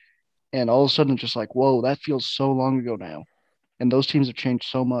ago. And all of a sudden, just like, whoa, that feels so long ago now. And those teams have changed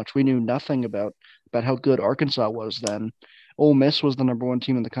so much. We knew nothing about how good Arkansas was then. Ole Miss was the number 1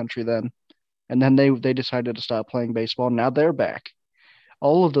 team in the country then. And then they decided to stop playing baseball. Now they're back.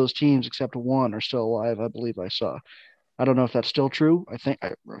 All of those teams except one are still alive, I believe I saw. I don't know if that's still true.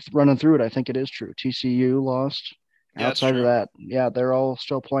 Running through it, I think it is true. TCU lost. Yeah, that's Outside of true. that, yeah, they're all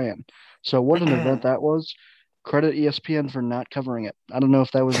still playing. So what an event that was. Credit ESPN for not covering it. I don't know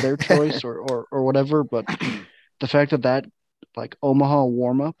if that was their choice or whatever, but the fact that like Omaha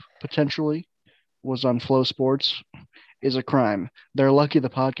warm up potentially was on Flow Sports is a crime. They're lucky the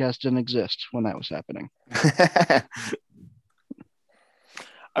podcast didn't exist when that was happening.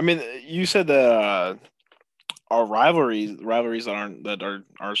 I mean, you said that our rivalries that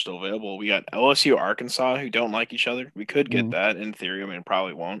are still available. We got LSU, Arkansas, who don't like each other. We could get Mm. that in theory. I mean,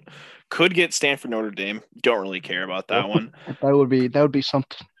 probably won't. Could get Stanford, Notre Dame. Don't really care about that one. That would be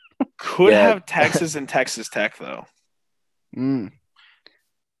something. Could Yeah. have Texas and Texas Tech though. Mm.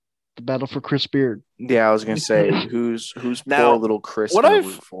 The battle for Chris Beard. Yeah, I was gonna say who's Now, poor little Chris what gonna I've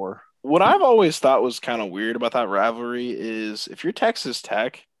root for? what I've always thought was kind of weird about that rivalry is if you're Texas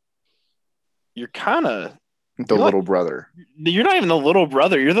Tech, you're kind of The you're like little brother. you're not even the little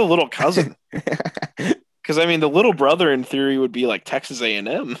brother. You're the little cousin. Because I mean, the little brother in theory would be like Texas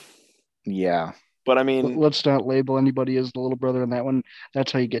A&M. Yeah. But I mean, Let's not label anybody as the little brother in that one.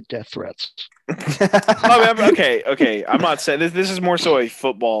 That's how you get death threats. okay. I'm not saying this. This is more so a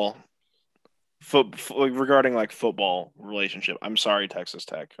like, regarding like football relationship. I'm sorry, Texas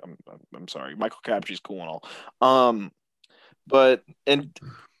Tech. I'm sorry. Michael Capchi's cool and all. But and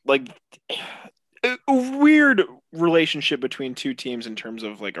like a weird relationship between two teams in terms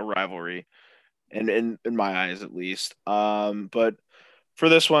of like a rivalry, and in my eyes at least. But for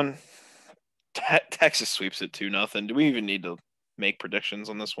this one, Texas sweeps it 2-0. Do we even need to make predictions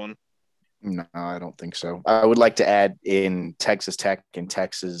on this one? No, I don't think so. I would like to add in Texas Tech and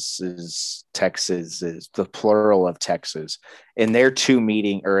Texas is the plural of Texas. In their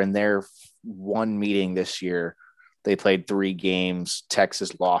in their one meeting this year, they played 3 games.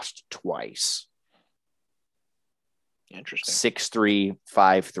 Texas lost twice. Interesting. 6-3,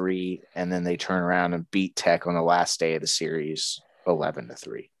 5-3, and then they turn around and beat Tech on the last day of the series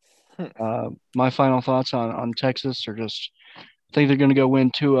 11-3. My final thoughts on Texas are just I think they're going to go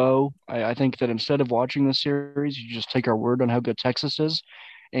win 2-0. I think that instead of watching the series, you just take our word on how good Texas is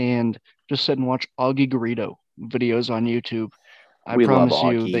and just sit and watch Augie Garrido videos on YouTube. I We love promise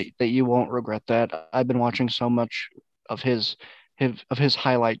you Augie. that you won't regret that. I've been watching so much of his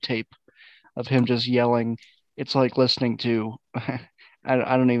highlight tape of him just yelling. It's like listening to I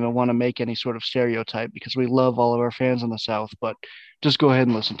don't even want to make any sort of stereotype because we love all of our fans in the South, but just go ahead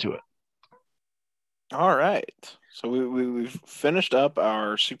and listen to it. All right. So we've finished up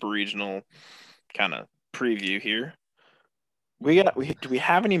our super regional kind of preview here. Do we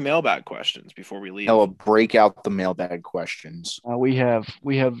have any mailbag questions before we leave? I'll break out the mailbag questions. We have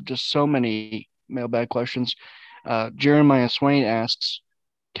just so many mailbag questions. Jeremiah Swain asks,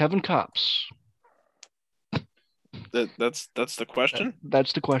 Kevin Kopps. That's the question.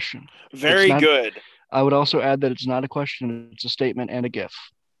 That's the question. Very good. I would also add that it's not a question; it's a statement and a GIF.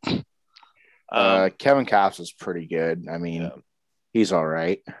 Kevin Kopps is pretty good. I mean, he's all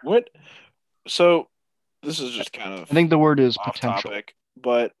right. What? So this is just kind of I think the word is off potential. topic,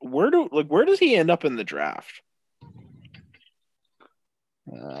 but where does he end up in the draft?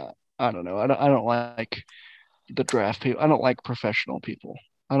 I don't know. I don't like the draft people. I don't like professional people.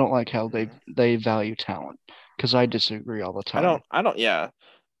 I don't like how they value talent because I disagree all the time. I don't. Yeah.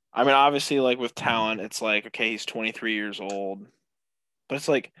 I mean, obviously, like with talent, it's like okay, he's 23 years old, but it's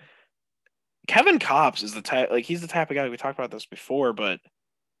like Kevin Kopps is the type. Like he's the type of guy we talked about this before, but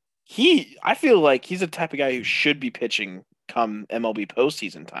I feel like he's the type of guy who should be pitching come MLB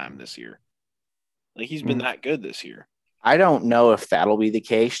postseason time this year. Like he's been that good this year. I don't know if that'll be the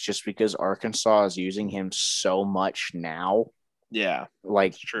case just because Arkansas is using him so much now. Yeah,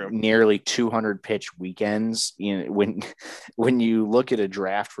 like true. Nearly 200 pitch weekends. You know, when you look at a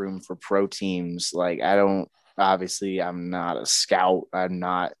draft room for pro teams, like obviously I'm not a scout.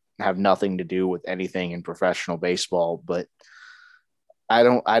 Have nothing to do with anything in professional baseball, but I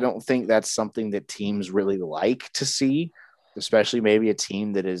don't think that's something that teams really like to see, especially maybe a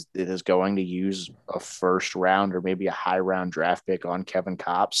team that is going to use a first round or maybe a high round draft pick on Kevin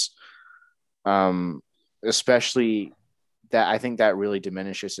Kopps. Especially that I think that really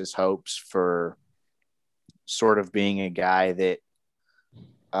diminishes his hopes for sort of being a guy that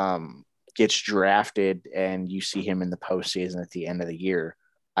gets drafted and you see him in the postseason at the end of the year.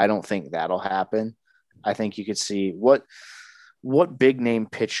 I don't think that'll happen. I think you could see what big name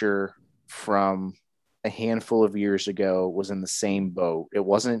pitcher from a handful of years ago was in the same boat. It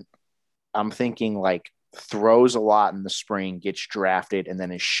wasn't, I'm thinking like throws a lot in the spring, gets drafted, and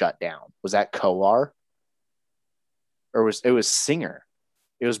then is shut down. Was that Kolar? Or it was Singer?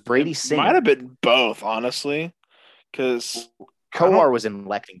 It was Brady Singer. Might have been both, honestly. Because Kowar was in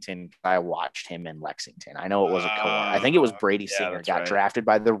Lexington. I watched him in Lexington. I know it wasn't Kowar. I think it was Brady yeah, Singer. that's Got right. drafted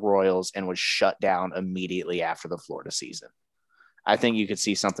by the Royals and was shut down immediately after the Florida season. I think you could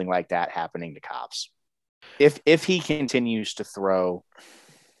see something like that happening to Cops if he continues to throw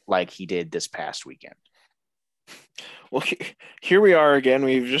like he did this past weekend. Well, here we are again.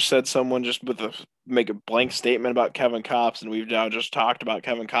 We've just said someone just make a blank statement about Kevin Kopps, and we've now just talked about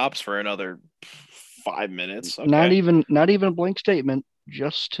Kevin Kopps for another 5 minutes. Okay. Not even a blank statement,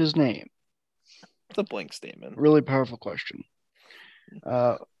 just his name. It's a blank statement. Really powerful question.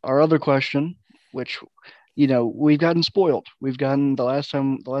 Our other question, which we've gotten spoiled. We've gotten the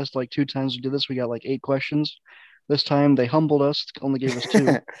last like 2 times we did this, we got like 8 questions. This time they humbled us, only gave us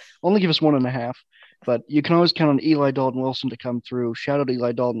 2, only give us 1.5. But you can always count on Eli Dalton Wilson to come through. Shout out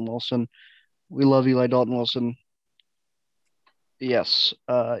Eli Dalton Wilson. We love Eli Dalton Wilson. Yes,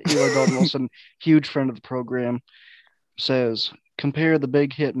 Eli Dalton Wilson, huge friend of the program, says compare the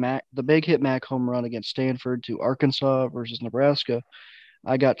big hit Mac home run against Stanford to Arkansas versus Nebraska.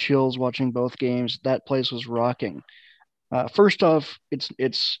 I got chills watching both games. That place was rocking. First off,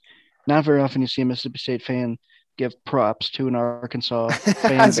 it's not very often you see a Mississippi State fan give props to an Arkansas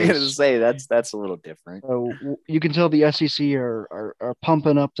fan I was base. going to say that's a little different. So you can tell the SEC are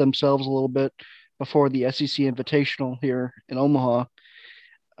pumping up themselves a little bit before the SEC Invitational here in Omaha.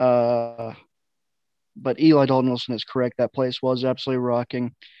 But Eli Dalton Wilson is correct. That place was absolutely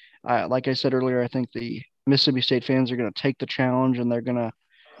rocking. Like I said earlier, I think the Mississippi State fans are going to take the challenge and they're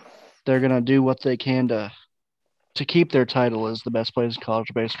gonna do what they can to keep their title as the best place in college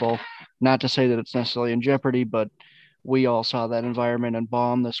baseball. Not to say that it's necessarily in jeopardy, but we all saw that environment and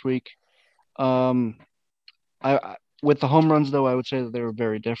bomb this week. With the home runs though, I would say that they were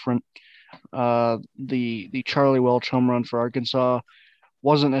very different. The Charlie Welch home run for Arkansas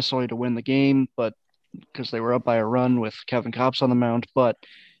wasn't necessarily to win the game, but because they were up by a run with Kevin Kopps on the mound, but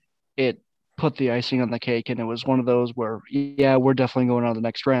it put the icing on the cake, and it was one of those where, yeah, we're definitely going on the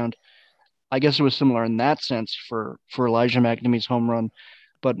next round. I guess it was similar in that sense for Elijah McNamee's home run,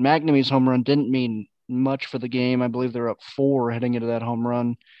 but McNamee's home run didn't mean much for the game. I believe they were up 4 heading into that home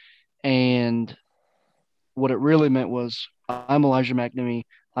run, and what it really meant was, I'm Elijah McNamee.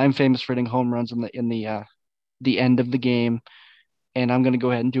 I'm famous for hitting home runs in the end of the game, and I'm going to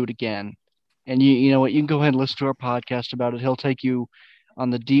go ahead and do it again. And you know what? You can go ahead and listen to our podcast about it. He'll take you on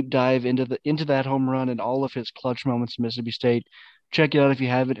the deep dive into that home run and all of his clutch moments in Mississippi State. Check it out if you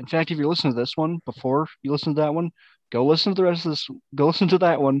haven't. In fact, if you're listening to this one before you listen to that one, go listen to the rest of this. Go listen to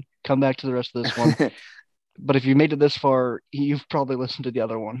that one. Come back to the rest of this one. But if you made it this far, you've probably listened to the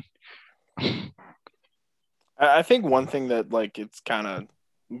other one. I think one thing that like it's kind of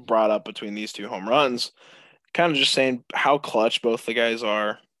brought up between these 2 home runs, kind of just saying how clutch both the guys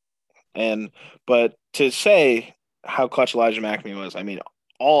are, but to say how clutch Elijah McNamee was, I mean,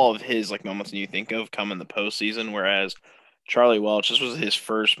 all of his like moments that you think of come in the postseason, whereas Charlie Welch, this was his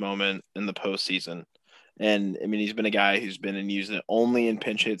first moment in the postseason. And I mean, he's been a guy who's been using it only in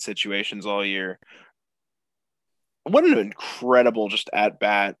pinch hit situations all year. What an incredible just at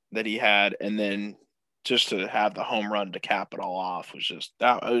bat that he had, and then just to have the home run to cap it all off was just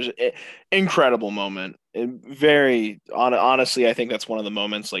that was an incredible moment. And honestly, I think that's one of the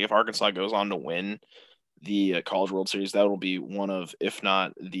moments. Like if Arkansas goes on to win the College World Series, that will be one of, if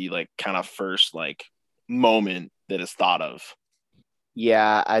not the like kind of first like moment that is thought of.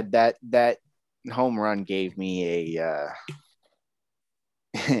 Yeah, that home run gave me a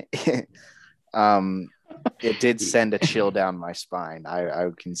it did send a chill down my spine. I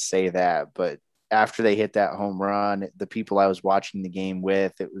can say that. But after they hit that home run, the people I was watching the game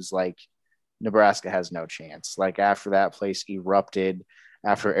with, it was like Nebraska has no chance. Like after that place erupted,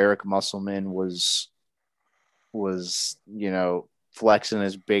 after Eric Musselman was flexing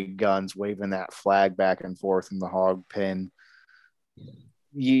his big guns, waving that flag back and forth in the hog pen.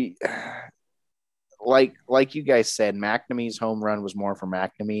 Like you guys said, McNamee's home run was more for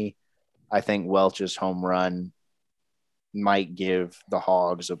McNamee. I think Welch's home run might give the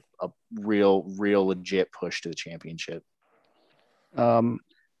Hogs a real legit push to the championship.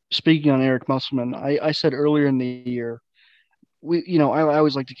 Speaking on Eric Musselman, I said earlier in the year, I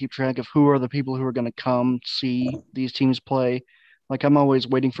always like to keep track of who are the people who are going to come see these teams play. Like I'm always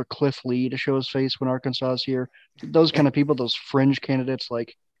waiting for Cliff Lee to show his face when Arkansas is here. Those kind of people, those fringe candidates,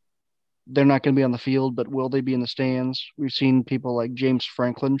 like they're not going to be on the field, but will they be in the stands? We've seen people like James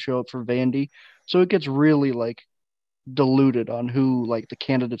Franklin show up for Vandy. So it gets really like diluted on who like the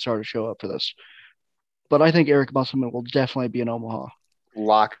candidates are to show up for this. But I think Eric Musselman will definitely be in Omaha.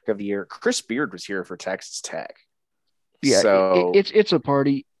 Lock of the year. Chris Beard was here for Texas Tech. Yeah, so it's a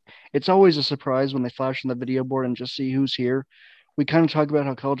party. it's always a surprise when they flash on the video board and just see who's here. We kind of talk about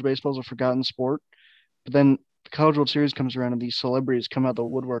how college baseball is a forgotten sport, but then the College World Series comes around and these celebrities come out of the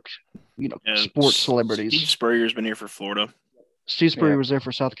woodwork, sports celebrities. Steve Spurrier's been here for Florida. Steve Spurrier was there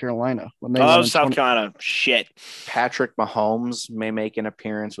for South Carolina when they won South Carolina. Shit. Patrick Mahomes may make an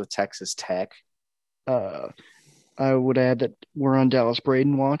appearance with Texas Tech. I would add that we're on Dallas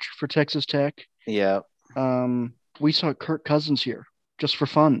Braden watch for Texas Tech. Yeah. We saw Kirk Cousins here just for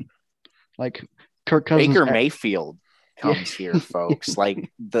fun. Like Kirk Cousins. Baker Mayfield comes here, folks.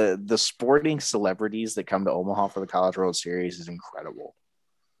 Like the sporting celebrities that come to Omaha for the College World Series is incredible.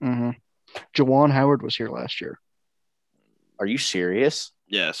 Mm-hmm. Juwan Howard was here last year. Are you serious?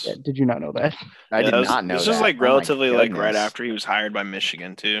 Yes. Yeah, did you not know that? I did not know that. This was like relatively like right after he was hired by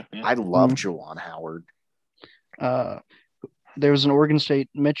Michigan too. Yeah. I love Juwan Howard. There was an Oregon State,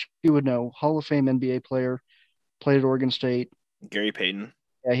 Mitch, you would know, Hall of Fame NBA player, played at Oregon State. Gary Payton.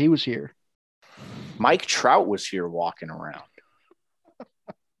 Yeah, he was here. Mike Trout was here walking around.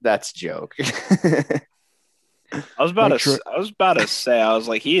 That's a joke. I was about to say, I was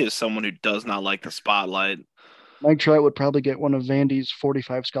like, he is someone who does not like the spotlight. Mike Trout would probably get one of Vandy's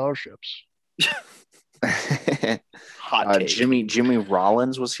 45 scholarships. Hot take. Jimmy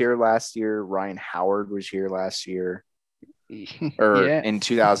Rollins was here last year. Ryan Howard was here last year. In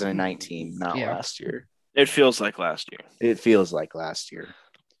 2019, not last year. It feels like last year.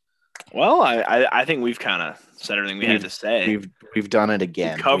 Well, I think we've kind of said everything we had to say. We've done it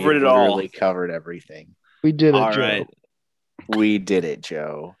again. We covered it all. Literally covered everything. We did it, all Joe. Right. We did it,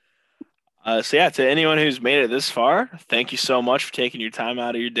 Joe. So yeah, to anyone who's made it this far, thank you so much for taking your time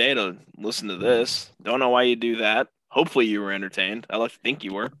out of your day to listen to this. Don't know why you do that. Hopefully you were entertained. I like to think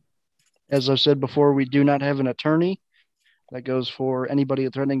you were. As I've said before, we do not have an attorney. That goes for anybody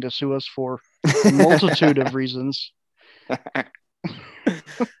threatening to sue us for a multitude of reasons.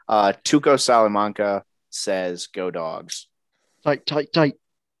 Tuco Salamanca says, "Go Dogs." Tight.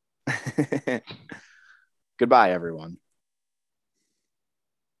 Goodbye, everyone.